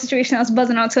interesting little situation. I was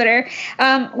buzzing on Twitter.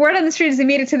 Word on the street is it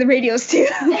made it to the radios too.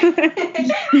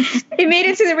 It made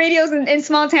it to the radios in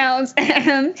small towns.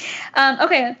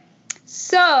 Okay.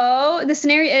 So the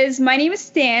scenario is, my name is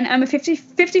Stan. I'm a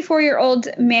 54-year-old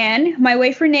man. My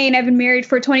wife Renee and I've been married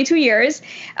for 22 years.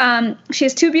 She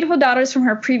has 2 beautiful daughters from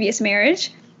her previous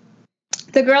marriage.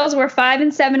 The girls were 5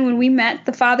 and 7 when we met.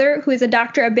 The father, who is a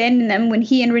doctor, abandoned them when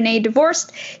he and Renee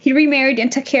divorced. He remarried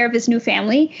and took care of his new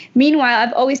family. Meanwhile,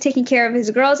 I've always taken care of his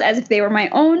girls as if they were my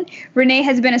own. Renee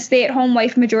has been a stay-at-home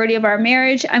wife majority of our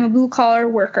marriage. I'm a blue-collar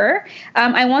worker.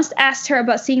 I once asked her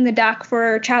about seeing the doc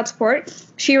for child support.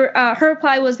 Her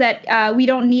reply was that we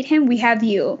don't need him, we have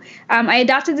you. I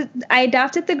adopted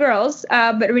the girls,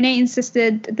 but Renee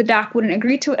insisted the doc wouldn't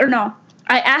agree to it. Or no.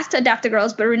 I asked to adopt the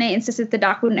girls, but Renee insisted the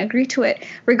doc wouldn't agree to it.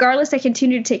 Regardless, I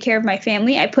continued to take care of my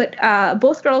family. I put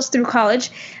both girls through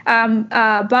college,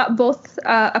 bought both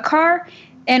a car,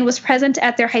 and was present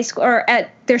at their high school or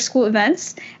at their school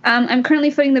events. I'm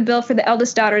currently footing the bill for the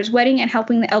eldest daughter's wedding and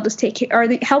helping the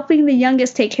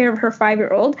youngest take care of her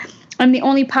 5-year-old. I'm the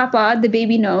only papa the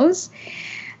baby knows.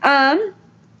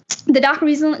 The doctor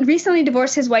recently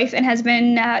divorced his wife and has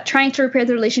been trying to repair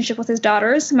the relationship with his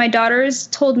daughters. My daughter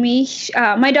told me she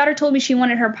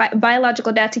wanted her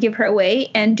biological dad to give her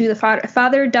away and do the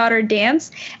father-daughter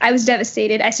dance. I was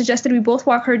devastated. I suggested we both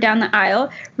walk her down the aisle.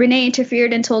 Renee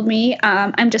interfered and told me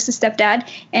I'm just a stepdad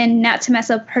and not to mess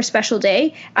up her special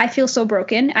day. I feel so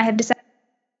broken. I have decided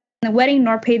the wedding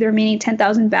nor pay the remaining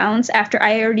 10,000 balance after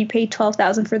I already paid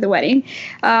 12,000 for the wedding.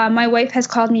 My wife has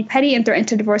called me petty and threatened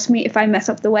to divorce me if I mess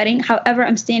up the wedding. However,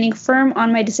 I'm standing firm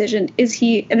on my decision.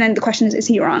 And then the question is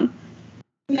he wrong?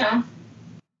 No.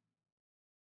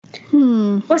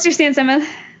 What's your stance, Emma?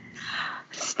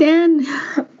 Stan,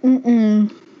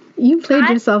 you played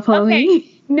yourself, homie. Okay.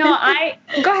 No,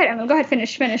 go ahead, Emma. Go ahead,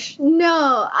 finish.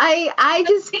 No, I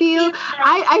just feel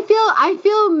I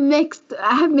feel mixed.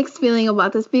 I have mixed feeling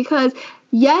about this because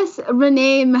yes,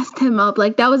 Renee messed him up.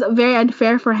 Like that was very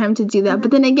unfair for him to do that. Mm-hmm.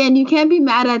 But then again, you can't be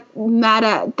mad at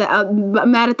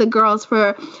the girls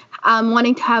for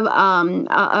wanting to have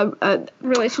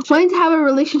a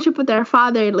relationship with their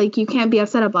father. Like you can't be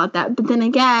upset about that. But then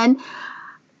again,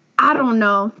 I don't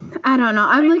know.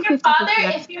 I'm like your father.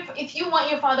 If you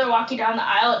want your father to walk you down the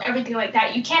aisle and everything like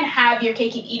that, you can't have your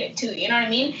cake and eat it too. You know what I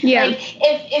mean? Yeah. Like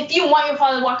if you want your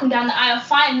father to walk him down the aisle,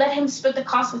 fine. Let him split the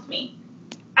cost with me.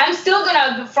 I'm still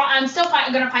gonna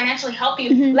financially help you.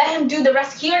 Mm-hmm. Let him do the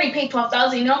rest. He already paid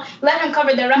 12,000. You know, let him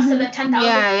cover the rest of the 10,000.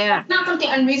 Yeah. It's not something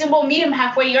unreasonable. Meet him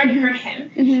halfway. You already hurt him.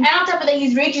 Mm-hmm. And on top of that,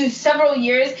 he's raised you several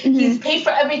years. Mm-hmm. He's paid for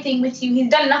everything with you. He's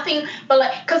done nothing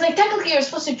but because technically you're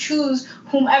supposed to choose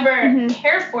whomever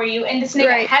cares for you, and this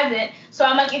nigga hasn't. So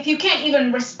I'm like, if you can't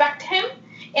even respect him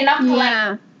enough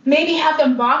to maybe have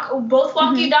them both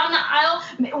walk you down the aisle,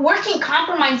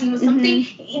 compromising with something.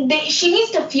 She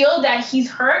needs to feel that he's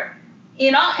hurt,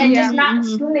 you know, and just not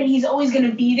assume that he's always going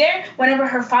to be there whenever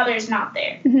her father is not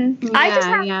there. Mm-hmm.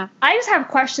 I just have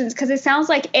questions because it sounds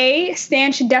like A,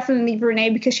 Stan should definitely leave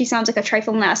Renee because she sounds like a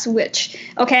trifling ass witch.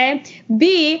 Okay.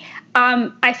 B,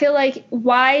 I feel like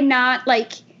why not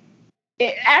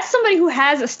as somebody who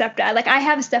has a stepdad, I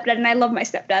have a stepdad and I love my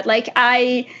stepdad.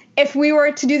 If we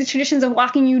were to do the traditions of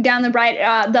walking you down the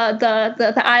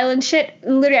the aisle and shit,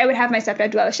 literally I would have my stepdad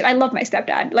do all that shit. I love my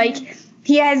stepdad.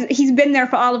 He's been there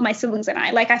for all of my siblings and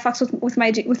I fucks with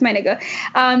my nigga.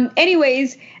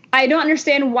 Anyways, I don't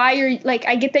understand why you're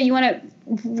I get that you want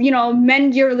to,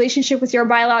 mend your relationship with your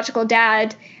biological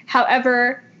dad.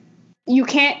 However, you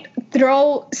can't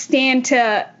throw Stan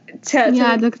to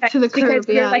the curb.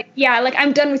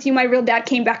 I'm done with you. My real dad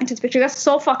came back into the picture. That's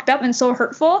so fucked up and so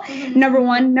hurtful. Mm-hmm. Number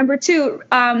one. Number two,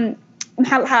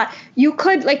 you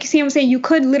could, like Sam was saying, you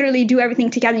could literally do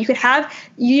everything together. You could have,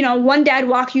 one dad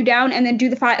walk you down and then do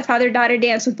the father-daughter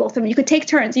dance with both of them. You could take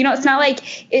turns. It's not like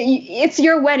it's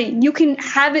your wedding. You can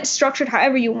have it structured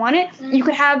however you want it. Mm-hmm. You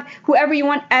could have whoever you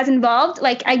want as involved.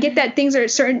 I get that things are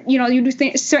certain, you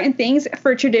do certain things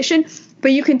for tradition,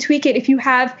 but you can tweak it if you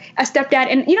have a stepdad,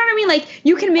 and you know what I mean?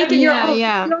 You can make it your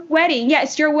own wedding. Yeah,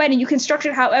 it's your wedding. You can structure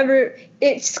it however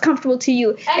it's comfortable to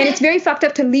you. And it's very fucked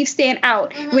up to leave Stan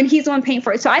out when he's the one paying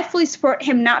for it. So I fully support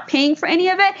him not paying for any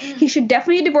of it. Mm-hmm. He should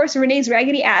definitely divorce Renee's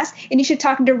raggedy ass, and he should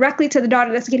talk directly to the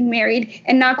daughter that's getting married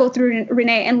and not go through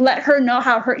Renee and let her know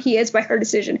how hurt he is by her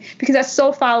decision, because that's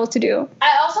so foul to do.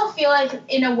 I also feel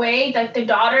in a way, the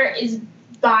daughter is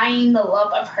buying the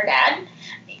love of her dad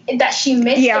that she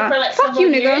missed for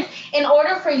several years, in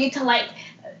order for you to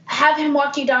have him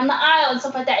walk you down the aisle and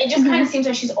stuff like that. It just kind of seems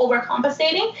like she's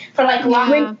overcompensating for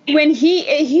long. When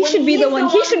he should be the one.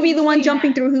 He should be the one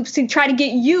jumping through hoops to try to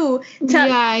get you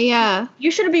to.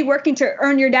 You shouldn't be working to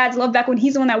earn your dad's love back when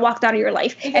he's the one that walked out of your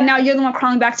life, and now you're the one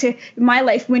crawling back to my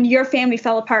life when your family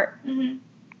fell apart. Mm-hmm.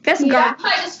 That's garbage.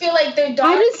 I just feel like their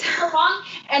daughter is wrong,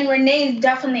 and Renee is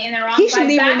definitely in the wrong. He should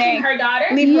leave Renee. Her daughter.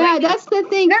 That's the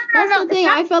thing. That's the thing.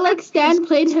 I felt like Stan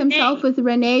played himself with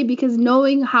Renee because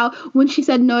knowing how when she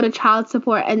said no to child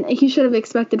support, and he should have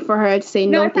expected for her to say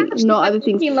no other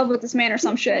things. In love with this man or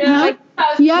some shit.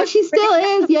 Yeah, she still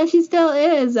is. Yeah, she still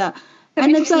is. And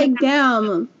it's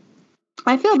damn.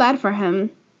 I feel bad for him.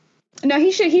 No,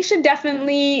 he should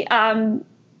definitely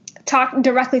talk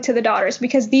directly to the daughters,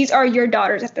 because these are your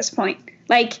daughters at this point.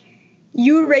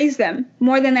 You raise them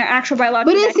more than their actual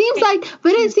biological. But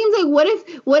it seems like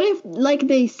what if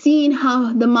they seen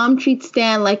how the mom treats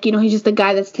Stan, he's just the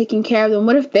guy that's taking care of them.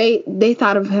 What if they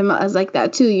thought of him as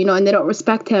that too, and they don't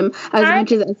respect him as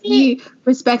much as he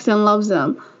respects and loves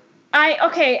them.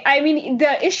 I mean,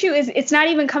 the issue is it's not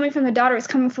even coming from the daughter, it's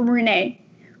coming from Renee.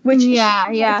 Which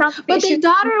yeah. But the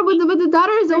daughter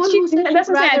is the one who said that's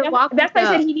why I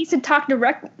said he needs to talk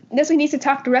direct. That's why he needs to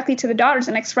talk directly to the daughters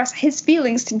and express his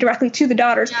feelings directly to the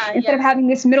daughters instead of having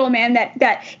this middleman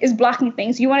that is blocking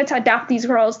things. You wanted to adopt these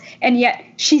girls, and yet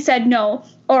she said no.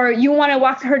 Or you want to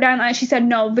walk her down the line, she said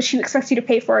no, but she expects you to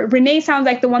pay for it. Renee sounds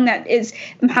like the one that is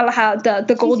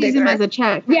the gold digger. She sees him as a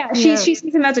check. Yeah, she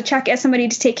sees him as a check, as somebody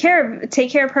to take care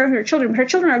of her and her children. Her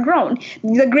children are grown.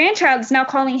 The grandchild is now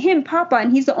calling him Papa,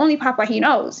 and he's the only Papa he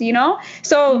knows, you know?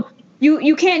 So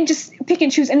you can't just pick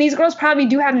and choose. And these girls probably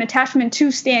do have an attachment to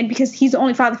Stan because he's the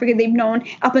only father figure they've known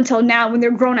up until now when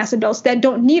they're grown as adults that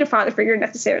don't need a father figure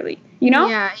necessarily, you know?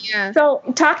 Yeah. So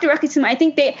talk directly to them.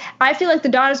 I feel like the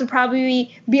daughters would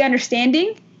probably be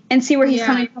understanding and see where he's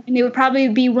coming from, and they would probably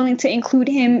be willing to include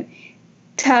him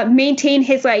to maintain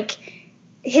his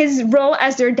role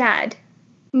as their dad.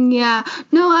 Yeah.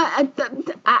 No, I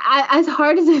as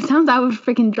hard as it sounds, I would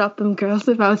freaking drop them girls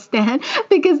if I was Stan,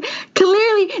 because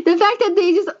clearly the fact that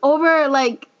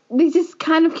they just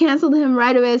kind of canceled him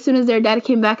right away as soon as their dad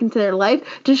came back into their life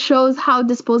just shows how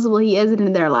disposable he is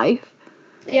in their life.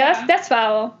 Yeah, that's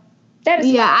foul. That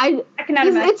is foul. I cannot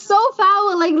imagine. It's so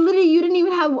foul. Like, literally, you didn't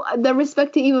even have the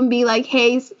respect to even be like,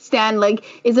 hey, Stan,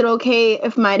 like, is it okay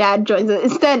if my dad joins us?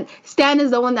 Instead, Stan is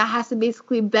the one that has to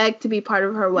basically beg to be part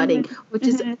of her wedding, which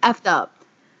is effed up.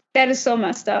 That is so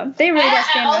messed up. They really got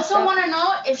Stan messed up. I also want to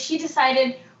know if she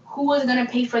decided who was going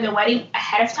to pay for the wedding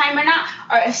ahead of time or not,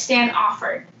 or if Stan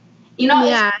offered. You know,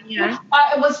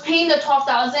 it was paying the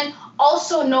 $12,000,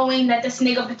 also knowing that this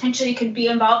nigga potentially could be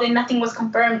involved and nothing was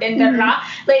confirmed and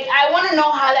Like, I want to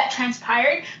know how that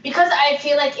transpired, because I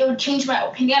feel like it would change my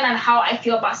opinion on how I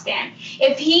feel about Stan.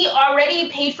 If he already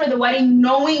paid for the wedding,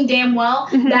 knowing damn well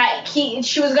that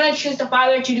she was gonna choose the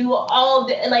father to do all of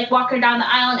the, like, walk her down the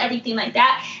aisle and everything like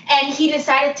that, and he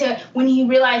decided to, when he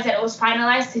realized that it was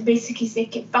finalized, to basically say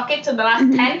fuck it to the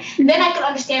last 10, then I could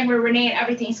understand where Renee and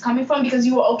everything is coming from, because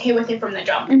you were okay with it from the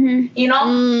jump. You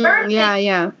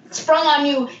know? Sprung on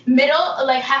you middle,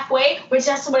 like halfway, which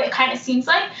that's what it kind of seems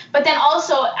like. But then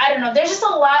also, I don't know, there's just a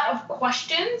lot of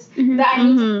questions that I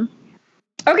need to...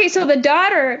 Okay, so the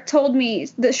daughter told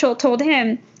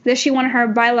him that she wanted her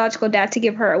biological dad to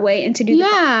give her away and to do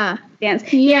the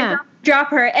dance. Yeah. Drop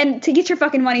her, and to get your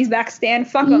fucking monies back, Stan.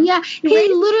 Fuck him. Yeah, he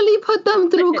literally put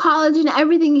them through college and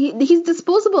everything. He's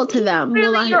disposable to them.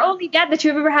 Literally your only dad that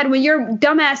you've ever had, when your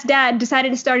dumbass dad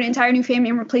decided to start an entire new family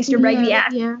and replace your raggedy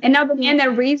ass. Yeah. And now the man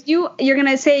that raised you, you're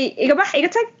gonna say,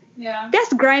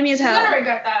 that's grimy as hell. You're gonna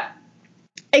regret that.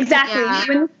 Exactly.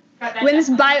 Yeah. When this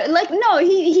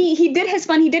he did his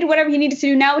fun, he did whatever he needed to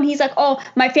do. Now when he's like, oh,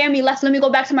 my family left, let me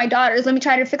go back to my daughters, let me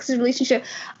try to fix this relationship.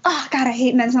 Oh God, I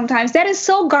hate men sometimes. That is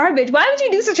so garbage. Why would you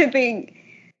do such a thing?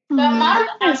 The amount of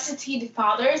absentee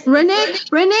fathers. Renee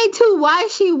too. Why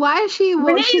is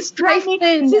she? She's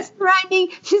threatening.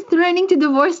 She's threatening to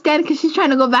divorce Stan because she's trying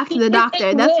to go back to the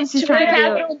doctor. That's what she's trying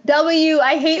to do.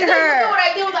 I hate her. That's what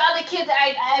I did with the other kids.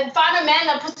 I found a man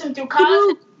that puts them through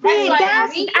college.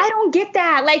 I don't get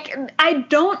that. Like, I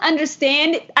don't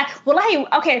understand.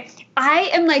 I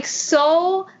am like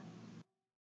so.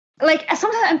 Like,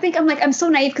 sometimes I'm so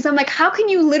naive, because I'm like, how can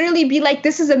you literally be like,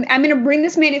 I'm gonna bring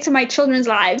this man into my children's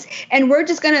lives, and we're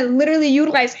just gonna literally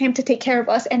utilize him to take care of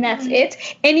us, and that's it.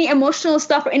 Any emotional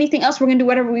stuff or anything else, we're gonna do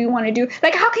whatever we want to do.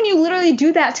 Like, how can you literally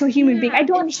do that to a human being? I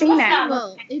don't understand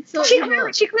that. It's so she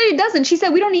clearly doesn't. She said,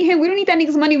 we don't need him. We don't need that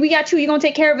nigga's money. We got you. You're gonna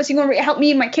take care of us. You're gonna help me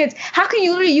and my kids. How can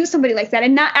you literally use somebody like that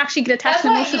and not actually get attached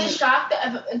emotionally? That's why I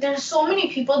get shocked that there's so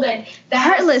many people that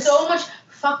have so much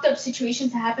fucked up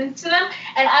situations happen to them,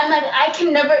 and I'm like, I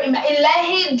can never imagine.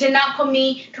 Ilahi did not put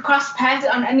me to cross paths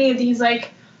on any of these, like,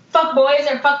 fuck boys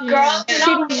or fuck girls, you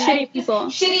know? Shitty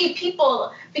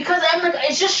people. Because I'm like,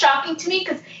 it's just shocking to me,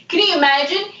 because can you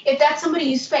imagine if that's somebody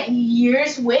you spent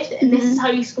years with, and this is how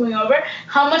you're screwing over?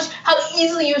 How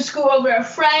easily you screw over a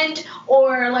friend,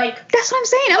 or like... That's what I'm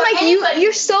saying. I'm like,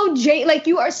 you're so jaded, like,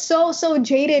 you are so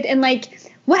jaded, and like...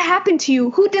 What happened to you?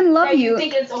 Who didn't love you? You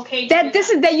think it's okay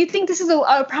that you think this is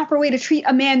a proper way to treat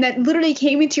a man that literally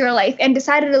came into your life and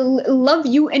decided to love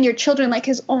you and your children like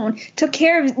his own, took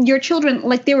care of your children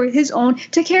like they were his own,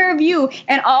 took care of you,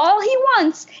 and all he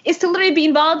wants is to literally be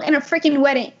involved in a freaking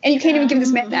wedding, and you can't even give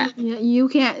this man that. Yeah, you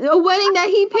can't. A wedding that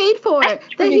he paid for,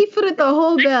 that he footed the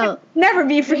whole bill. Never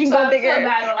be a freaking gold digger.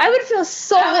 I would feel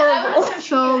so horrible.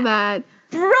 So bad.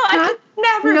 Bro, I could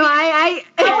never. No, I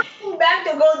going back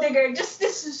to Gold Digger. Just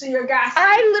this is your gas.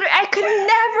 I could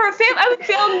never fail. I would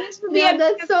fail miserably. Yeah,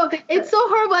 it's so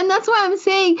horrible, and that's why I'm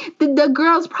saying the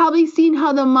girls probably seen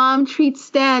how the mom treats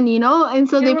Stan, you know, and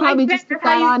so they probably just put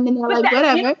that on and they're like,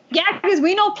 whatever. Yeah, because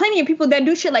we know plenty of people that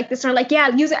do shit like this, or like,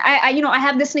 yeah, use it. I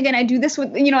have this nigga and I do this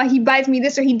with, he buys me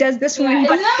this or he does this for me.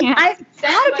 But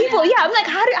how do people? Yeah, I'm like,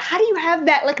 how do you have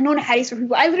that like known hadiths for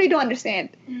people? I literally don't understand.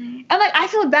 I'm like, I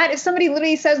feel bad if somebody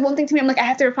literally says one thing to me. I'm like, I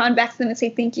have to respond back to them and say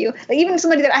thank you. Like even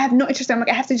somebody that I have no interest in, I'm like,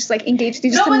 I have to just like engage with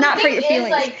you just to not hurt your feelings.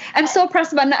 Like, I'm so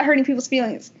pressed about not hurting people's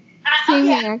feelings. Same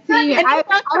here. I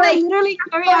will literally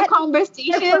carry out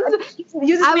conversations.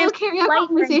 I will carry out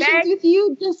conversations with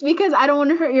you just because I don't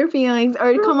want to hurt your feelings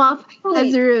or come off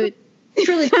as rude.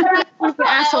 Truly,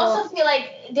 I also feel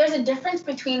like there's a difference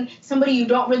between somebody you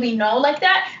don't really know like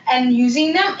that and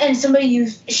using them and somebody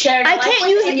you've shared. I can't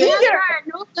use either.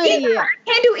 I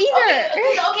can't do either.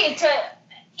 Okay,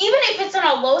 even if it's on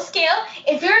a low scale,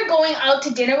 if you're going out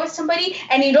to dinner with somebody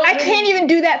and you don't, I can't even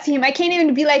do that to him. I can't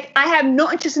even be like, I have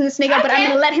no interest in this nigga, but I'm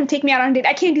gonna let him take me out on a date.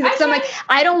 I can't do that because I'm like,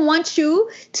 I don't want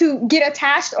you to get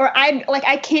attached, or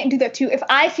I can't do that too. If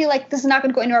I feel like this is not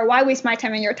gonna go anywhere, why waste my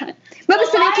time and your time? But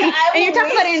listen, and you're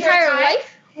talking about an entire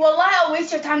life. Well, why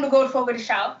waste your time to go to Fogo de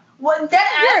Chão? Well,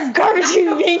 you're a garbage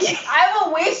human being. I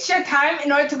will waste your time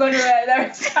in order to go to the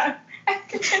restaurant. I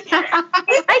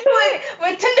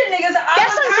with Tinder niggas all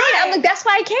that's what I'm saying. I'm like, that's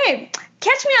why I came.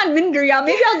 Catch me on Minder, y'all.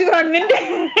 Maybe I'll do it on Minder.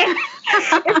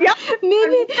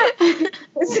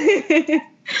 Maybe.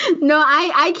 No,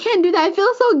 I can't do that. I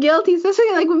feel so guilty,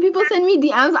 especially like when people send me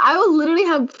DMs. I will literally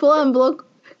have full and blow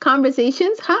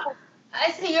conversations. Huh?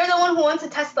 I see you're the one who wants a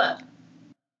Tesla.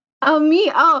 Oh,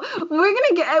 me? Oh,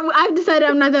 I've decided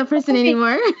I'm not that person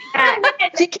anymore.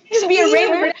 She can't just be a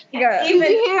regular nigga. Did you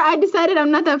hear? I decided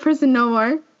I'm not that person no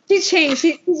more. She's changed.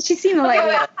 She's seen the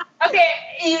light. Okay,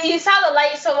 you saw the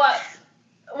light, so what?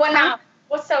 What now?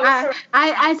 What's the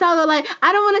I saw the light.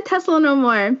 I don't want a Tesla no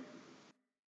more.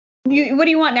 What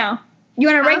do you want now? You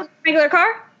want a regular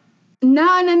car?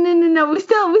 No. We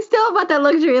still about that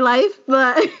luxury life,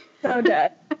 but so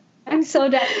dead. I'm so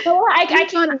dead. I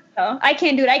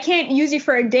can't do it. I can't use you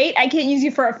for a date. I can't use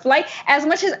you for a flight. As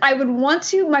much as I would want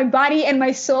to, my body and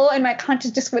my soul and my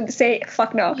conscience just would say,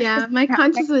 fuck no. Yeah, my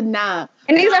conscience would not.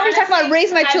 And niggas always talk about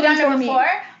raising my children for me.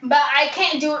 But I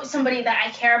can't do it with somebody that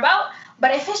I care about.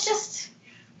 But if it's just,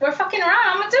 we're fucking around,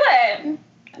 I'm going to do it.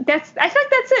 I feel like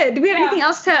that's it. Do we have anything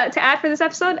else to add for this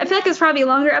episode? I feel like it's probably a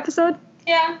longer episode.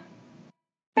 Yeah.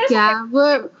 Yeah, we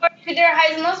did our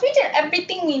highs and lows. We did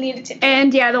everything we needed to do.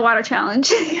 And the water challenge.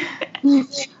 So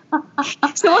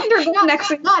what's your goal next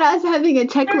week? Not us having a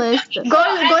checklist. Go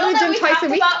to the gym twice a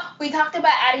week. We talked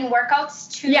about adding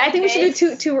workouts to. Yeah, I think we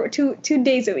should do two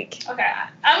days a week. Okay,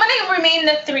 I'm gonna remain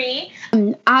the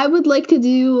 3. I would like to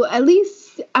do at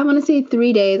least, I want to say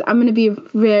 3 days. I'm gonna be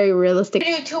very realistic.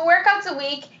 We do 2 workouts a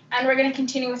week. And we're going to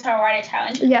continue with our water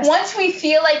challenge. Yes. Once we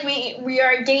feel like we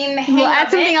are getting the hang we'll of add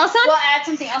something it, else on? We'll add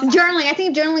something else on. Journaling. I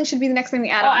think journaling should be the next thing we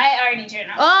add on. I already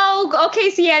journal. Oh, okay,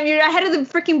 Siam. You're ahead of the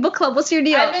freaking book club. What's your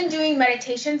deal? I've been doing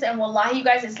meditations, and wallahi, you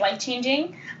guys, it's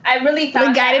life-changing. I really thought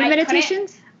the guided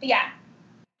meditations? Yeah.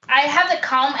 I have the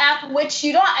Calm app, which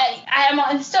you don't.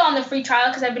 I'm still on the free trial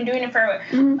because I've been doing it for.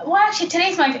 Well, actually,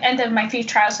 today's my end of my free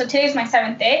trial, so today's my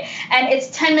 7th day, and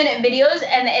it's 10-minute videos,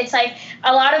 and it's like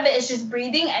a lot of it is just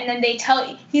breathing, and then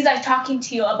he's like talking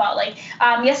to you about like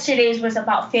yesterday's was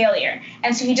about failure,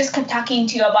 and so he just kept talking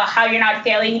to you about how you're not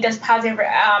failing. He does positive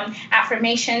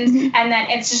affirmations, and then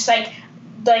it's just like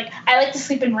I like to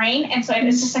sleep in rain, and so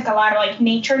it's just like a lot of like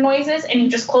nature noises, and you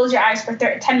just close your eyes for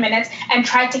 10 minutes and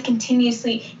try to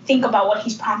continuously think about what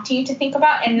he's prompting you to think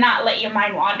about and not let your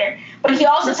mind wander. But he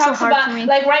also talks about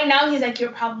like right now he's like, you're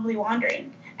probably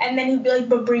wandering, and then he'd be like,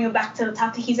 but bring it back to the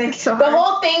topic. He's like, the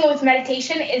whole thing with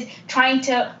meditation is trying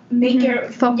to make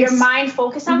your mind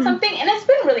focus on something, and it's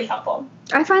been really helpful.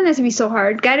 I find that to be so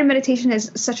hard. Guided meditation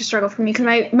is such a struggle for me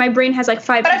because my brain has like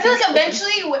 5. But I feel like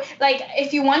eventually, like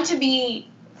if you want to be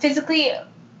physically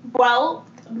well,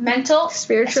 mental,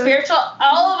 spiritual,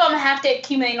 all of them have to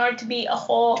accumulate in order to be a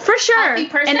whole for sure healthy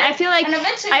person. And I feel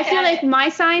like my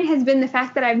sign has been the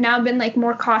fact that I've now been like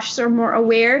more cautious or more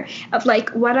aware of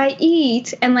like what I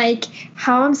eat and like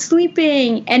how I'm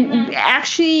sleeping and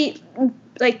actually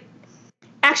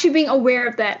being aware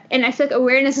of that. And I feel like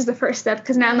awareness is the first step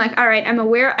because now I'm like, all right, I'm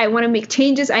aware. I want to make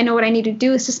changes. I know what I need to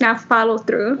do. It's just now follow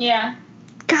through. Yeah.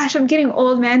 Gosh, I'm getting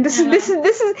old, man. This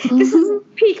is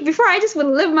peak. Before I just would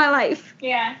live my life.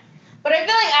 Yeah. But I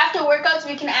feel like after workouts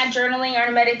we can add journaling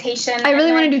or meditation. I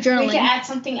really want to do journaling. We can add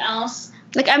something else.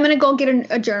 Like, I'm going to go get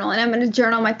a journal, and I'm going to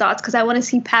journal my thoughts because I want to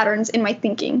see patterns in my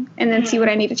thinking and then see what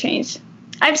I need to change.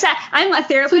 I'm a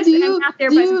therapist. So I'm not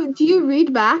therapist. Do you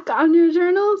read back on your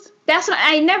journals? That's what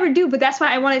I never do, but that's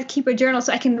why I want to keep a journal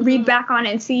so I can read back on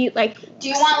it and see, like, do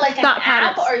you want, like, an app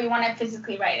patterns. or you want to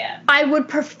physically write it? I would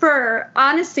prefer,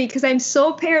 honestly, because I'm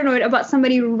so paranoid about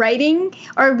somebody writing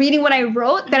or reading what I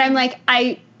wrote that I'm like,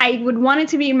 I would want it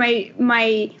to be in my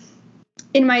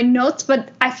notes, but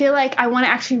I feel like I want to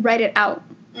actually write it out.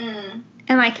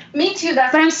 And like, me too.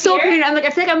 That's. But I'm so paranoid. I'm like, I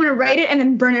feel like I'm gonna write it and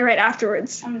then burn it right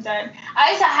afterwards. I'm done.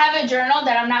 I used to have a journal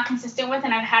that I'm not consistent with,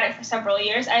 and I've had it for several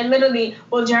years. I literally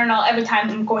will journal every time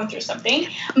I'm going through something.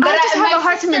 But I just have a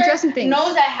hard time addressing things.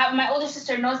 My older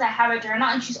sister knows I have a journal,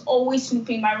 and she's always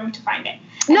snooping in my room to find it.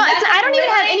 And I don't even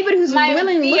have anybody who's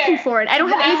willing looking for it. I don't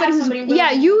have anybody who's.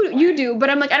 Yeah, you do, but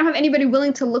I'm like, I don't have anybody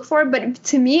willing to look for it. But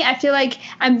to me, I feel like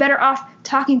I'm better off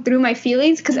talking through my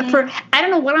feelings because I don't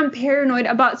know what I'm paranoid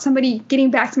about somebody getting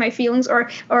back to my feelings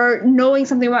or knowing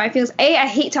something about my feelings. I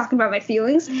hate talking about my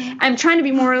feelings. I'm trying to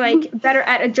be more like better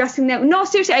at addressing them. No,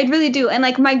 seriously, I really do. And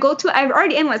like I've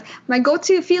already analyzed, my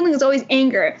go-to feeling is always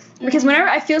anger because whenever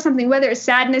I feel something, whether it's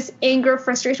sadness, anger,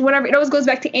 frustration, whatever, it always goes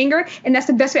back to anger, and that's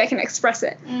the best way I can express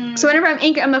it. So whenever I'm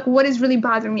angry, I'm like, what is really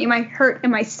bothering me? Am I hurt?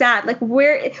 Am I sad? Like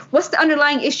what's the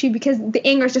underlying issue? Because the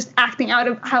anger is just acting out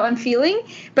of how I'm feeling.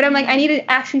 But I'm like, I need to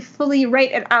actually fully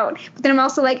write it out. But then I'm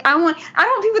also like, I don't want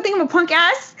people to think I'm a punk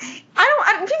ass.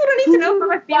 People don't need to know about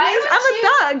my feelings.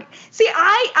 I'm a thug. See,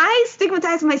 I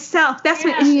stigmatize myself. That's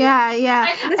my issue.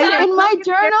 Yeah. In my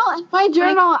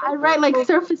journal, I write like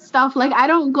surface stuff. Like I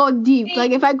don't go deep.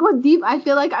 Like if I go deep, I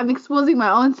feel like I'm exposing my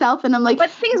own self, and I'm like, but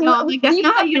the thing is, no, like that's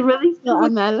not how you really feel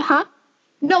on that, huh?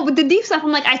 No, but the deep stuff,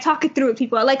 I'm like, I talk it through with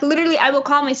people. Like, literally, I will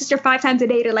call my sister 5 times a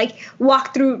day to, like,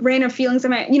 walk through random feelings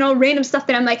and random stuff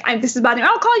that I'm like, this is bothering me.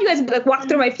 I'll call you guys and, like, walk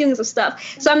through my feelings of stuff.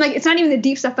 So I'm like, it's not even the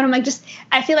deep stuff, but I'm like,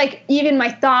 I feel like even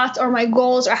my thoughts or my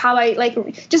goals or how I, like,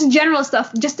 just general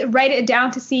stuff, just to write it down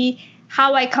to see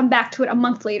how I come back to it a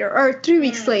month later or 3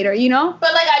 weeks later, you know?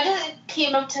 But, like, I just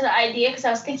came up to the idea because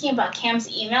I was thinking about Cam's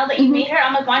email that you made her.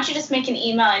 I'm like, why don't you just make an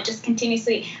email and just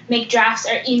continuously make drafts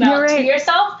or email to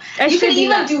yourself? You could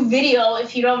even do video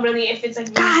if it's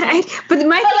like... God, but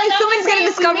someone's going to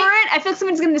discover it. I feel like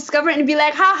someone's going to discover it and be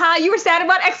like, haha, you were sad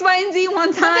about X, Y, and Z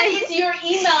one time. But it's your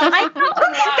email. I know.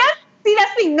 See,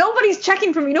 that's the thing. Nobody's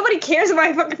checking for me. Nobody cares about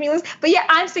my fucking feelings. But yeah,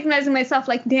 I'm stigmatizing myself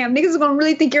like, damn, niggas are going to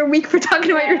really think you're weak for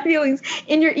talking about your feelings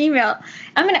in your email.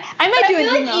 I might do an email.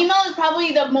 I feel like email is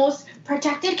probably the most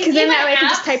protected because then that way I can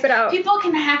just type it out. People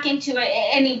can hack into it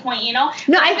at any point, you know?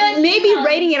 No, I feel like maybe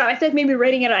writing it out. I feel like maybe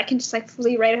writing it out, I can just like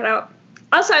fully write it out.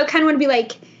 Also, I kind of want to be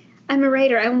like, I'm a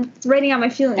writer. I'm writing out my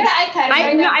feelings. Get an iPad.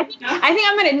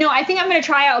 I think I'm gonna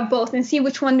try out both and see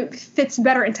which one fits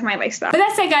better into my lifestyle. But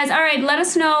that's it, guys. All right, let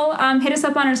us know. Hit us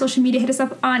up on our social media. Hit us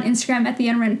up on Instagram at The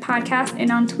Unwritten Podcast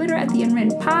and on Twitter at The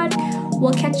Unwritten Pod.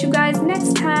 We'll catch you guys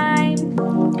next time.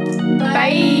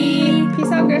 Bye.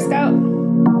 Peace out, Girl Scout.